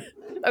 Yep.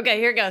 Okay,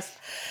 here goes.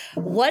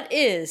 What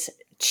is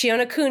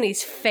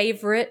Chiyonokuni's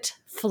favorite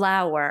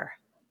flower?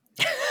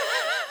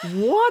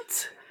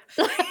 What?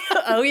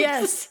 Oh,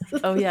 yes.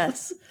 Oh,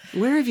 yes.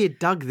 Where have you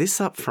dug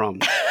this up from?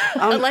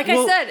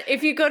 I said,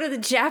 if you go to the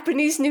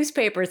Japanese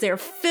newspapers, they're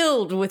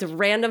filled with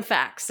random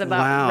facts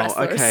about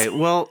wrestlers. Okay.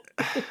 Well,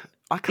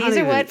 I can't. These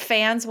are what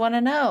fans want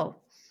to know.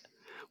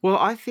 Well,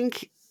 I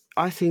think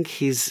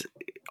he's.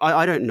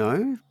 I don't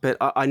know, but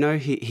I know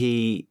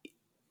he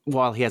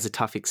while he has a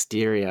tough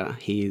exterior,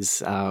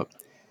 he's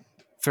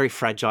very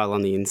fragile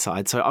on the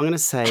inside. So I'm going to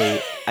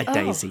say a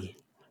daisy.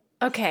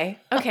 Okay.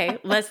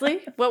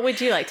 Leslie, what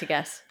would you like to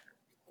guess?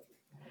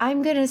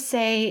 I'm going to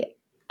say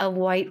a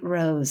white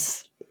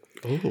rose.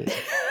 Ooh.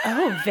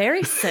 Oh,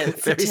 very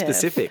sensitive. Very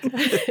specific.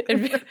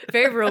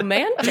 Very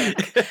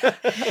romantic.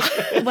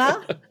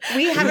 Well,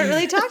 we haven't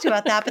really talked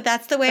about that, but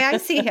that's the way I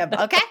see him.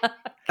 Okay.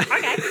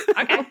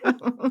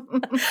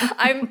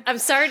 I'm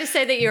sorry to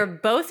say that you're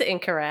both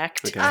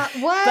incorrect.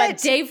 Okay. What? But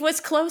Dave was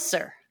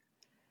closer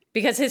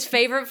because his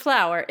favorite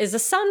flower is a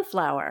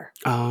sunflower.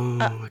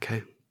 Oh,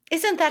 okay.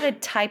 Isn't that a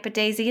type of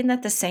daisy? Isn't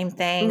that the same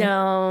thing?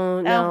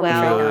 No. Oh,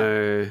 well.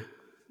 No.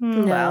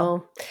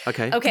 No.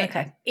 Okay.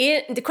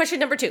 The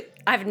question number 2.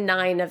 I have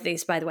 9 of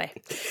these, by the way.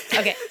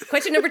 Okay.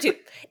 Question number 2.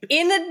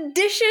 In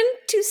addition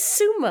to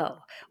sumo,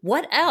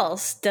 what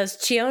else does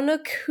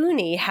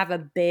Chiyonokuni have a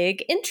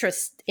big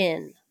interest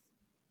in?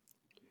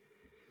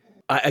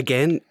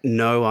 Again,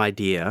 no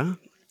idea.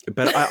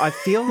 But I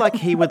feel like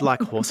he would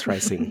like horse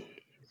racing.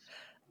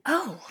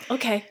 Oh,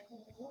 okay.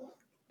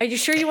 Are you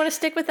sure you want to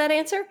stick with that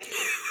answer?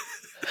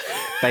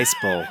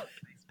 Baseball.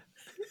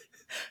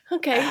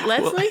 Okay.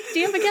 Leslie, do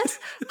you have a guess?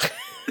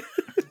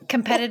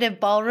 Competitive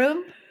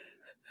ballroom?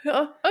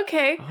 Oh,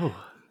 okay. Oh.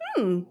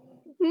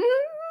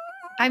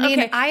 I mean,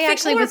 Okay, I think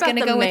actually more was going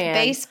to about the go with man.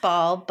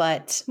 baseball,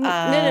 but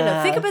No.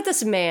 Think about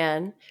this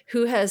man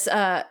who has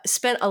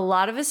spent a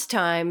lot of his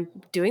time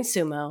doing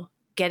sumo,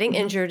 getting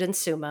injured in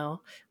sumo.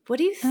 What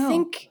do you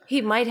think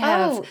he might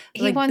have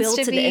he wants built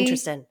to an be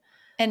interest in?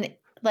 an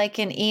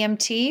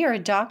EMT or a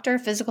doctor,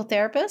 physical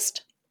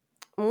therapist.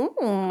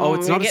 Oh,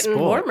 it's you're not a getting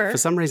sport. warmer. For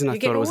some reason, I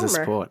You're thought it getting was a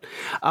warmer. sport.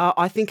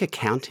 I think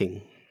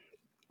accounting.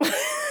 That's a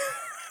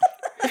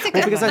Well,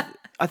 good because one.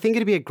 I think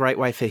it'd be a great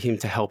way for him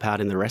to help out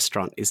in the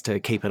restaurant is to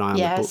keep an eye on the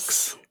Yes.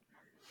 books.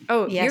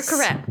 Oh, Yes. you're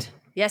correct.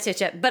 Yes.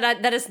 But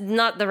that is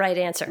not the right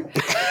answer.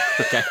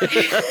 Okay.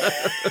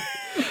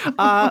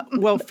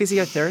 Well,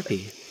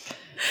 physiotherapy.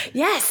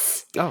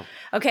 Yes. Oh,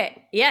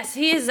 Okay. Yes,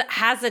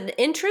 has an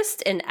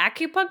interest in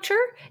acupuncture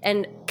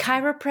and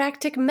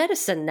chiropractic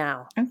medicine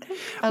now. Okay.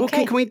 well,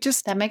 Okay. can we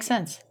just That makes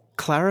sense.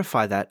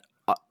 clarify that?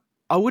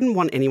 I wouldn't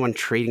want anyone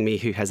treating me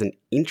who has an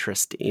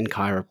interest in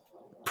chiropractory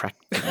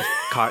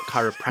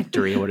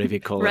or whatever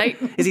you call Right.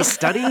 it. Is he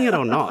studying it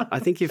or not? I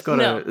think you've got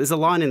No. there's a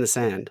line in the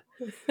sand.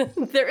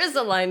 There is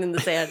a line in the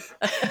sand.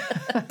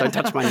 Don't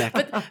touch my neck.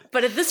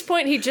 But at this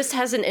point, he just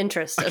has an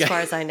interest, as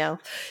far as I know.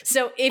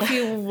 So if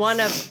you want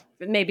to,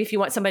 maybe if you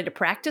want somebody to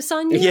practice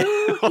on you,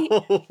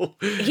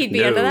 he'd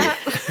be into that.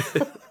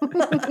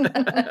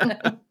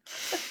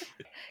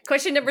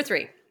 Question number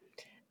 3.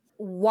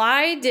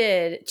 Why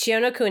did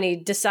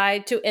Chiyonokuni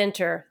decide to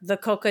enter the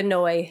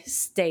Kokonoi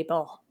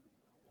stable?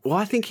 Well,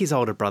 I think his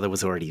older brother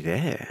was already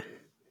there.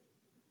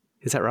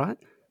 Is that right?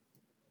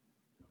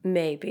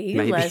 Maybe.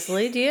 Maybe.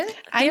 Leslie, do you?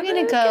 I'm have going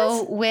a to go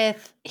guess?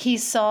 with he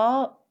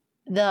saw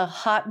the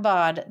hot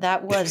bod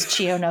that was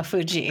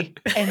Chiyonokuni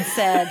and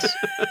said,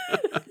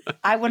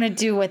 I want to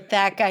do what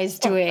that guy's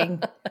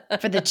doing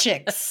for the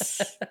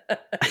chicks.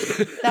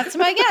 That's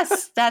my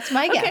guess. That's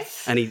my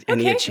guess. And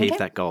he achieved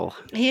that goal.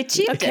 He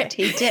achieved it.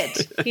 He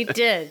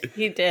did.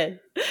 He did.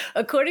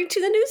 According to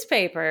the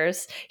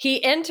newspapers,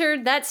 he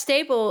entered that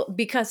stable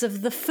because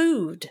of the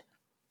food.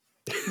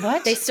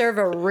 What? They serve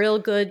a real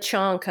good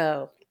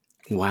chonko.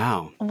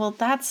 Wow. Well,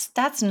 that's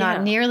not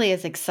Yeah. nearly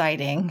as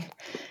exciting,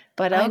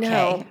 but I okay.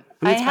 know.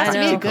 I mean, It it's has to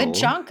be a practical. good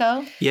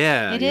chonko.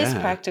 Yeah. It is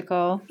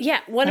practical. Yeah,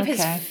 one of his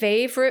Okay.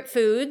 favorite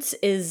foods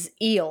is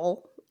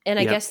eel, and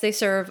I Yep. guess they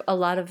serve a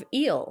lot of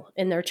eel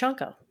in their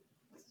chonko.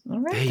 All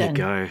right, There then. you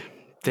go.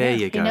 There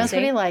you He go. knows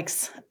what he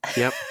likes.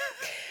 Yep.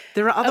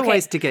 There are other Okay.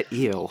 ways to get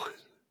eel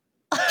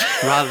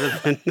rather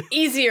than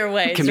Easier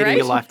ways, committing right?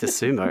 your life to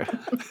sumo.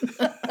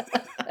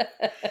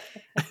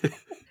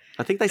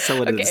 I think they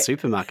sell it in the Okay.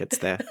 supermarkets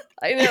there.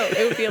 I know.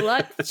 It would be a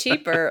lot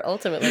cheaper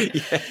ultimately.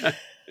 Yeah.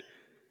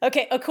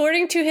 Okay,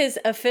 according to his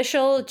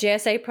official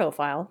JSA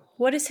profile,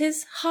 what is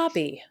his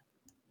hobby?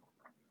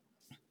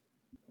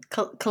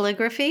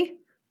 Calligraphy?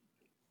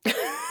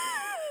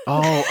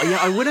 Oh, yeah,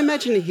 I would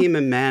imagine him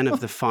a man of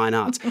the fine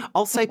arts.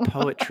 I'll say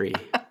poetry.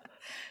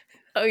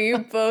 Oh, you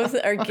both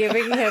are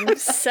giving him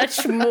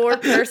such more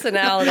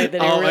personality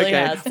than he really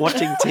has.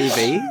 Watching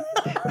TV.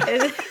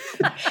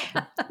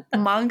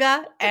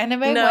 Manga?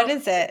 Anime? No. What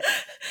is it?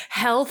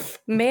 Health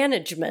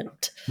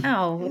management.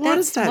 Oh, What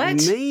does that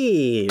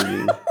mean?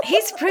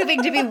 He's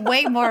proving to be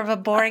way more of a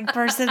boring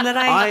person than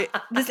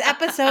this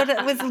episode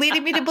was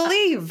leading me to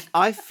believe.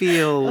 I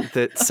feel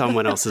that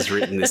someone else has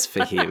written this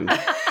for him.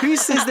 Who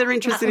says they're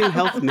interested in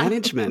health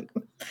management?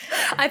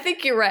 I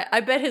think you're right. I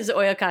bet his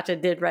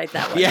Oyakata did write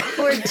that one. Yeah.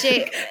 Poor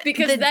Jay.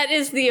 Because that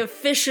is the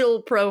official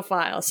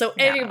profile. So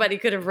anybody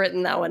could have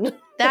written that one.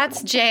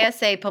 That's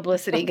JSA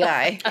publicity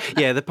guy.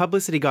 Yeah, the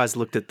publicity guys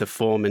looked at the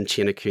form and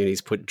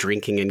Chiyonokuni's put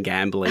drinking and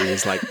gambling.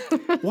 He's like,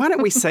 why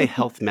don't we say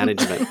health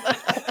management?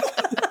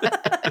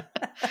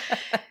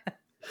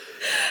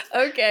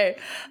 Okay.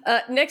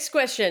 Next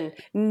question.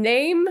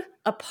 Name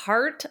a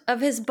part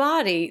of his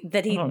body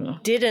that he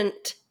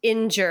didn't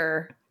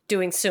injure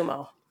doing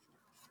sumo.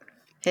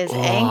 His Oh,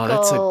 ankles.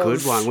 that's a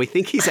good one. We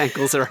think his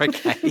ankles are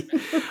okay.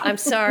 I'm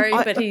sorry,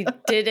 but he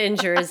did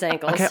injure his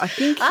ankles. Okay, I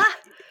think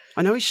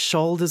I know his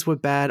shoulders were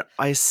bad.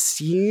 I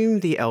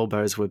assume the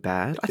elbows were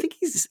bad. I think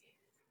the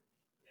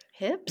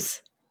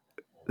hips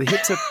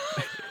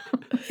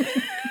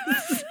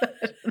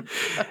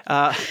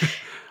are.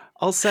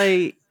 I'll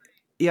say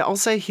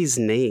his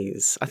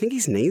knees. I think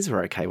his knees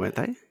were okay, weren't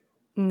they?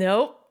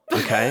 Nope.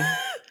 Okay.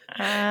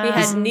 He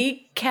had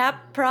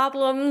kneecap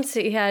problems.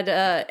 He had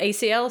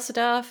ACL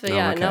stuff.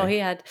 Yeah, no, okay. he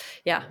had,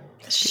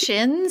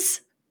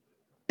 Shins?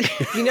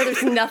 You know,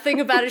 there's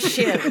nothing about his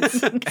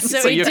shins.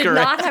 So he you're did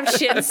correct. not have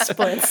shin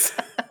splints.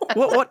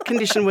 What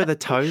condition were the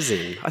toes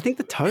in? I think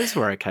the toes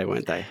were okay,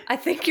 weren't they? I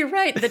think you're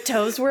right. The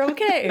toes were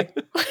okay.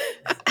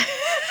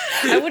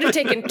 I would have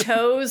taken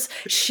toes,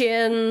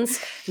 shins,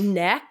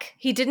 neck.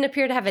 He didn't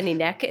appear to have any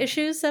neck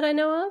issues that I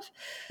know of.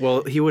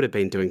 Well, he would have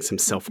been doing some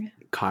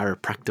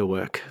self-chiropractor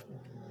work.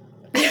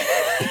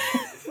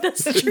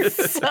 That's true.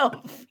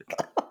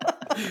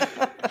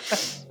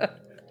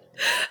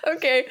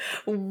 Okay.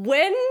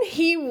 When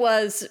he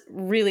was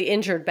really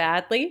injured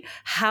badly,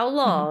 how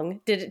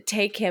long did it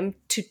take him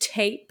to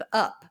tape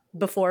up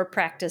before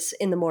practice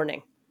in the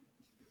morning?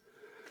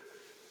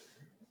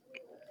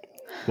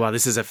 Wow,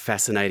 this is a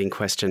fascinating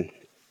question.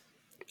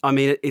 I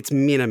mean, it's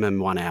minimum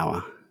 1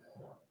 hour.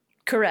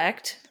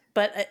 Correct,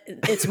 but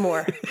it's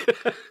more.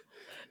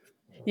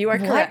 You are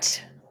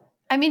correct.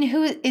 I mean,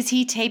 who is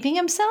he taping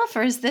himself,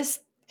 or is this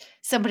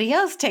somebody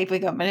else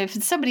taping him? And if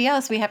it's somebody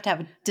else, we have to have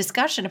a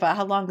discussion about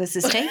how long this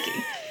is taking.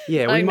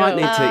 Yeah, we might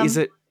need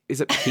to. Is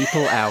it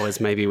people hours?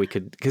 Maybe we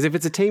could, because if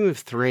it's a team of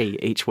 3,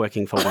 each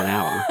working for 1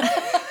 hour.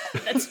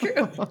 That's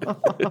true.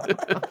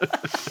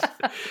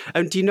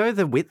 Do you know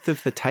the width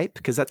of the tape?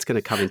 Because that's going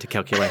to come into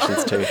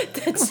calculations too.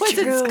 That's Was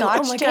it true.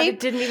 Scotch oh my tape? God, I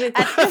didn't even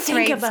At this think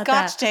rate, about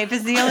Scotch that. tape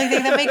is the only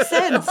thing that makes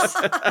sense.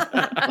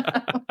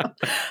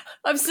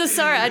 I'm so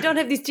sorry. I don't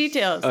have these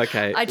details.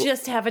 Okay. I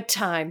just have a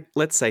time.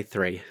 Let's say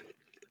 3.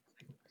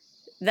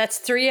 That's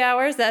 3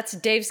 hours. That's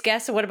Dave's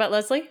guess. And what about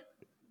Leslie?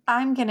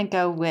 I'm going to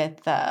go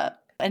with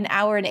an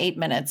hour and 8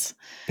 minutes.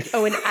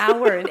 Oh, an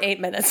hour and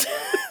 8 minutes.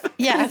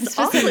 Yeah, It's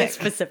awfully specific.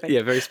 specific.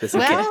 Yeah, very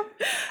specific. Well,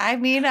 I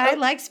mean, I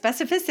like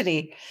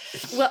specificity.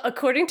 Well,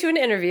 according to an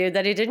interview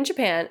that he did in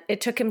Japan,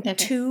 it took him Okay.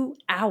 2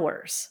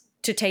 hours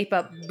to tape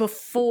up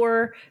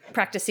before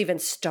practice even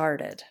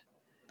started.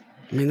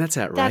 I mean, that's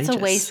outrageous. That's a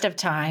waste of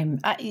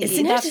time.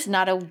 Isn't it? That's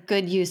not a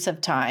good use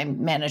of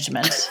time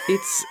management.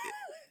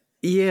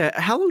 Yeah.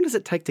 How long does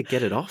it take to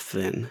get it off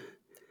then?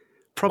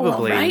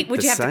 Probably. Well, right? Would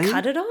the you have same? to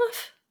cut it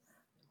off?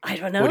 I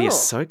don't know. Or do you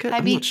soak it?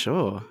 I'm mean- not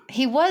sure.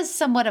 He was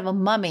somewhat of a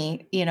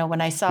mummy, when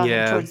I saw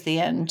Yeah. him towards the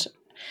end.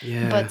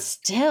 Yeah. But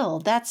still,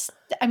 that's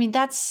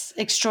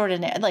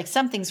extraordinary. Like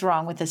something's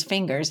wrong with his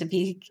fingers if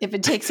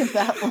it takes him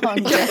that long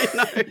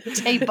to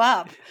tape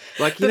up.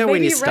 Like, But when maybe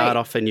you you're start right.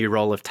 off a new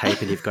roll of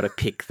tape and you've got to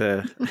pick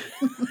the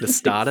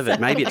start of it.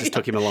 Maybe it just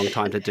took him a long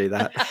time to do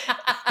that.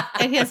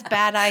 And he has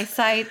bad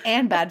eyesight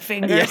and bad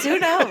fingers. Who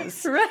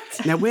knows? Right.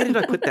 Now, where did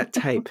I put that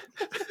tape?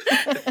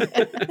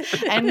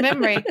 And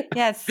memory.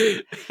 Yes.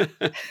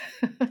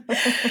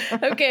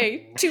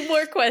 Okay, 2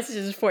 more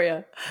questions for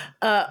you.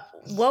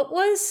 What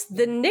was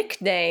the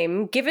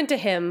nickname given to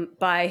him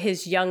by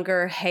his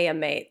younger Heya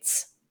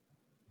mates?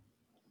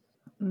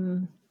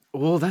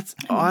 Well,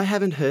 I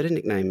haven't heard a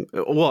nickname.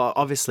 Well,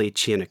 obviously,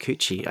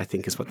 Chiyonokuni, I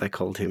think, is what they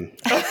called him.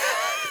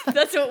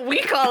 That's what we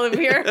call him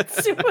here.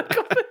 It's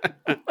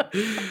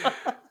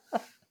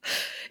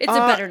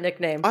a better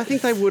nickname. I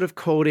think they would have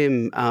called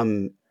him.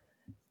 I'm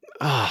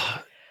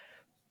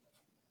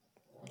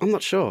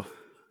not sure.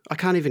 I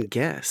can't even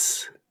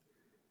guess.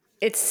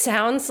 It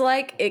sounds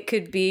like it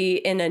could be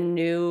in a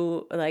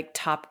new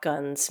Top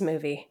Guns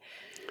movie.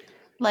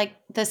 Like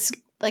the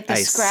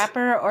Ace.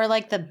 scrapper or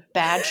like the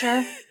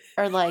badger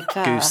or like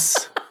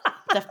Goose.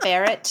 the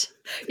ferret.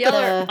 Y'all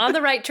are on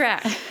the right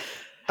track.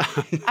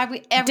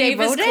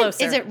 Dave is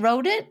closer. Is it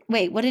rodent?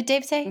 Wait, what did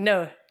Dave say?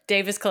 No,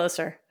 Dave is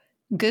closer.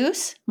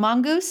 Goose?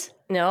 Mongoose?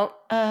 No.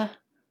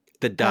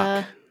 The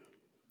duck.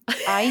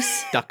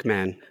 Ice?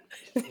 Duckman.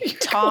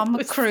 Tom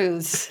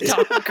Cruise.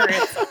 Tom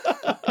Cruise.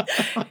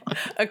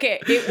 Okay,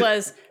 it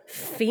was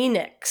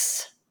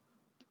Phoenix.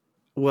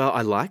 Well,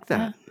 I like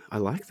that. I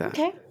like that.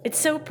 Okay. It's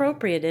so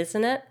appropriate,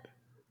 isn't it?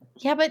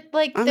 Yeah, but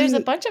there's a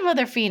bunch of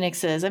other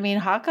phoenixes. I mean,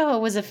 Hakuho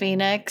was a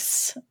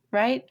phoenix,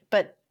 right?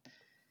 But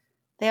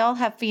they all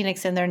have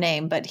phoenix in their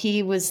name. But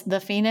he was the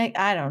phoenix.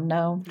 I don't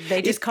know.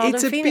 They just called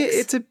him Phoenix.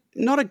 It's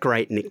not a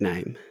great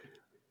nickname.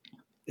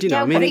 Do you know?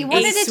 Yeah, I mean, but he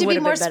wanted Ace it to be would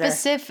have more been better.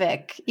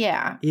 specific.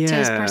 Yeah, to his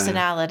Yeah.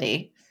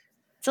 personality.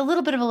 It's a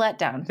little bit of a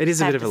letdown. it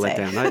is a I bit of have a to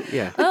say. letdown.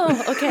 Yeah.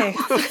 Oh, okay.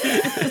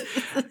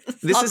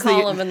 This I'll is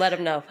call him and let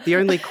him know. the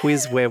only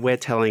quiz where we're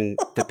telling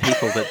the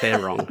people that they're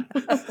wrong.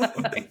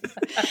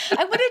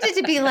 I wanted it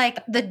to be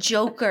like the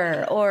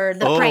Joker or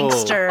the Oh,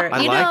 prankster.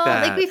 I You like know,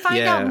 that. like we find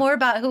Yeah. out more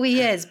about who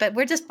he is, but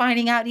we're just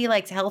finding out he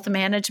likes health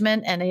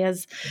management and he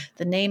has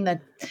the name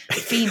that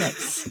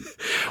Phoenix.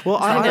 Well,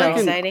 Isn't I that reckon,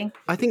 exciting?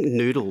 I think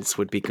Noodles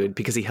would be good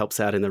because he helps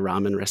out in the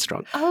ramen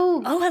restaurant.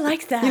 Oh, Oh, I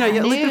like that. You know,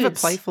 yeah, a little bit of a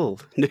Nudes. playful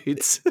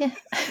nudes.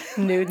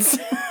 Nudes.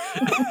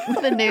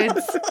 the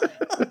nudes.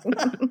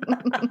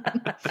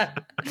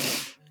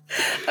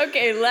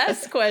 Okay,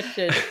 last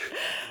question.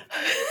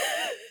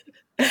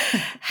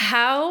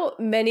 How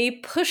many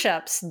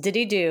push-ups did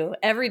he do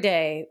every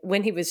day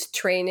when he was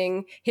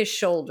training his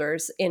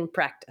shoulders in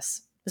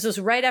practice? This was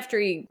right after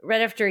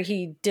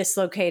he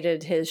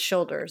dislocated his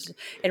shoulders.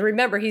 And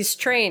remember, he's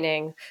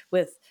training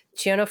with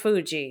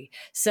Chiyonokuni.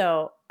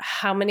 So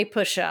how many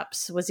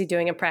push-ups was he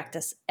doing in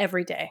practice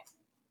every day?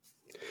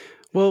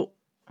 Well,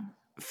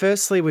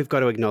 firstly, we've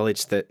got to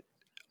acknowledge that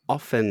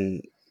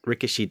often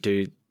Rikishi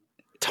do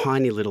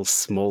tiny little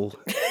small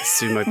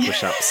sumo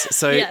push-ups.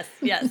 So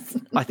Yes.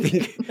 I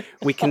think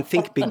we can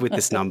think big with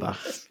this number.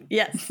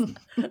 Yes.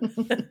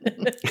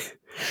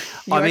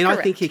 I mean, I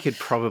correct. think he could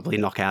probably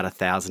knock out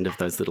 1,000 of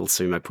those little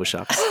sumo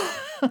push-ups.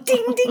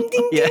 Ding, ding,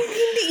 ding, Yeah. ding,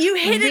 ding, ding. You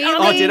hit it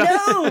on Really? Oh, did I?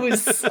 the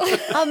nose.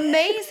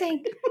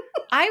 Amazing.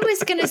 I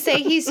was going to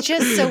say he's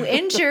just so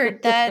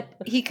injured that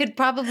he could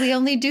probably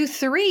only do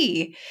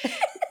 3.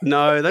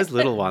 No, those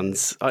little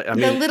ones. I The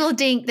mean, little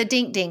the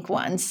dink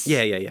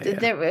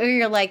where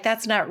you're like,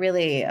 that's not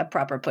really a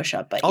proper push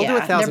up. But I'll yeah, do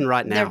 1,000 they're-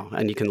 right now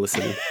and you can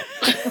listen.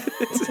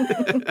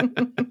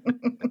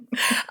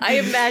 I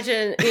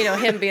imagine,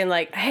 him being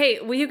like, hey,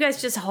 will you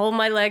guys just hold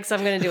my legs?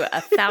 I'm going to do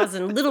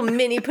 1,000 little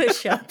mini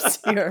push-ups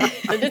here.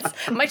 And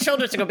my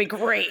shoulders are going to be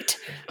great.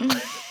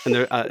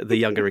 And the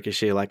younger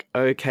Ricochet are like,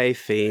 okay,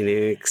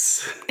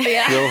 Phoenix,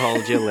 we'll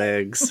hold your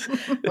legs.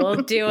 We'll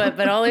do it,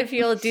 but only if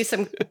you'll do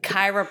some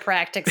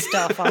chiropractic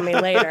stuff on me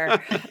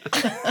later.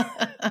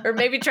 Or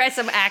maybe try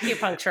some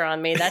acupuncture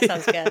on me. That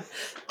sounds good.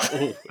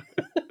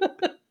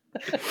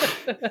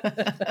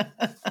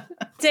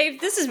 Dave,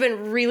 this has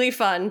been really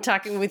fun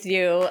talking with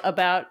you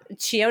about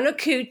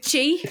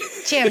Chiyonokuni.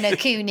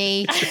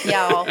 Chiyonokuni,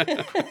 y'all.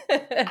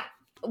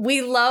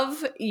 We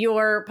love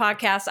your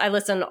podcast. I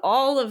listen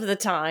all of the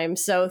time.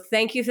 So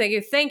thank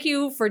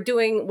you for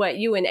doing what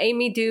you and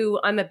Amy do.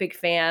 I'm a big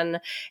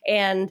fan.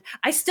 And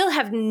I still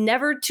have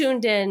never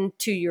tuned in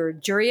to your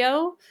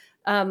Jurio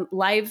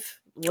live.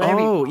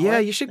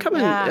 You should come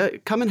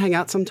and hang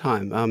out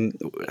sometime.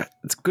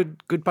 It's a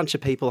good bunch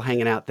of people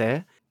hanging out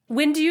there.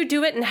 When do you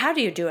do it and how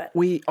do you do it?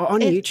 We on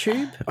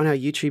YouTube, on our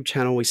YouTube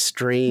channel, we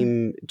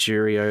stream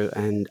Jurio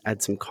and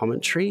add some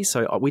commentary.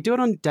 So we do it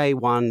on day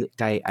 1,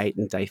 day 8,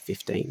 and day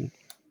 15.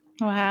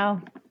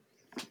 Wow.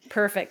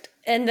 Perfect.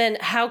 And then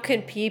how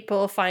can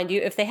people find you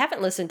if they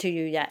haven't listened to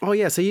you yet? Oh,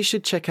 yeah. So you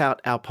should check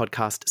out our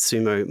podcast,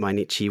 Sumo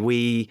Mainichi.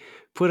 We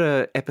put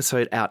an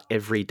episode out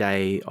every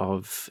day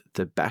of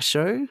the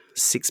basho,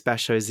 6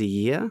 bashos a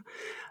year.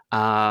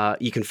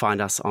 You can find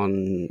us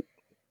on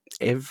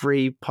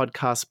every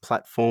podcast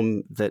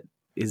platform that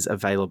is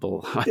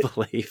available, I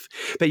believe.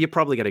 But you're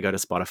probably going to go to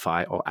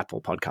Spotify or Apple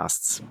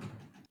Podcasts.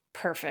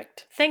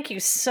 Perfect. Thank you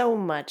so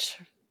much.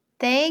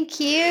 Thank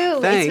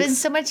you. Thanks. It's been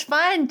so much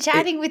fun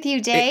chatting with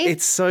you, Dave.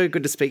 It's so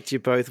good to speak to you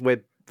both.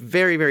 We're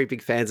very, very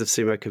big fans of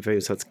Sumo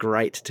Kaboom, so it's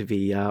great to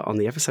be on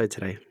the episode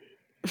today.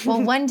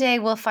 Well, one day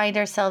we'll find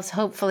ourselves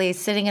hopefully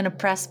sitting in a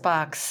press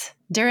box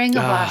during a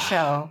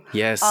basho.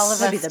 Yes. All of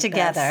That'd us be the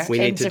together. best. We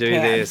need to do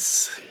Japan.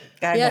 this.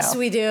 Yes,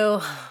 we do.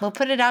 We'll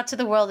put it out to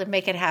the world and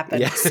make it happen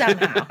Yeah.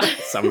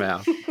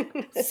 somehow.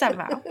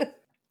 Somehow.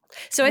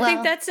 So I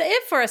think that's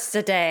it for us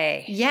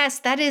today. Yes,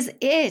 that is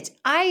it.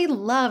 I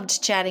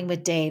loved chatting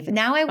with Dave.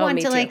 Now I want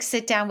me to too.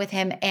 sit down with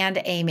him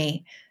and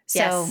Amy. So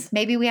Yes.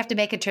 maybe we have to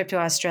make a trip to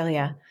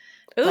Australia.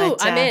 Ooh,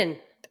 But, I'm in.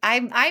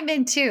 I'm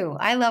in too.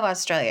 I love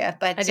Australia.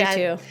 But I do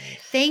too.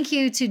 Thank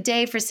you to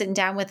Dave for sitting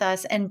down with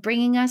us and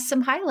bringing us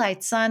some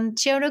highlights on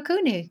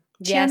Chiyonokuni.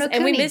 Yes,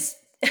 and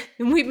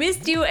we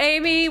missed you,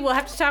 Amy. We'll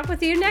have to talk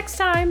with you next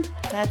time.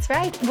 That's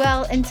right.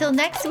 Well, until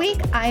next week,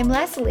 I'm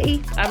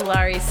Leslie. I'm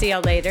Laurie. See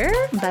y'all later.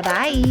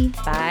 Bye-bye.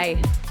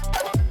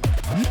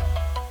 Bye.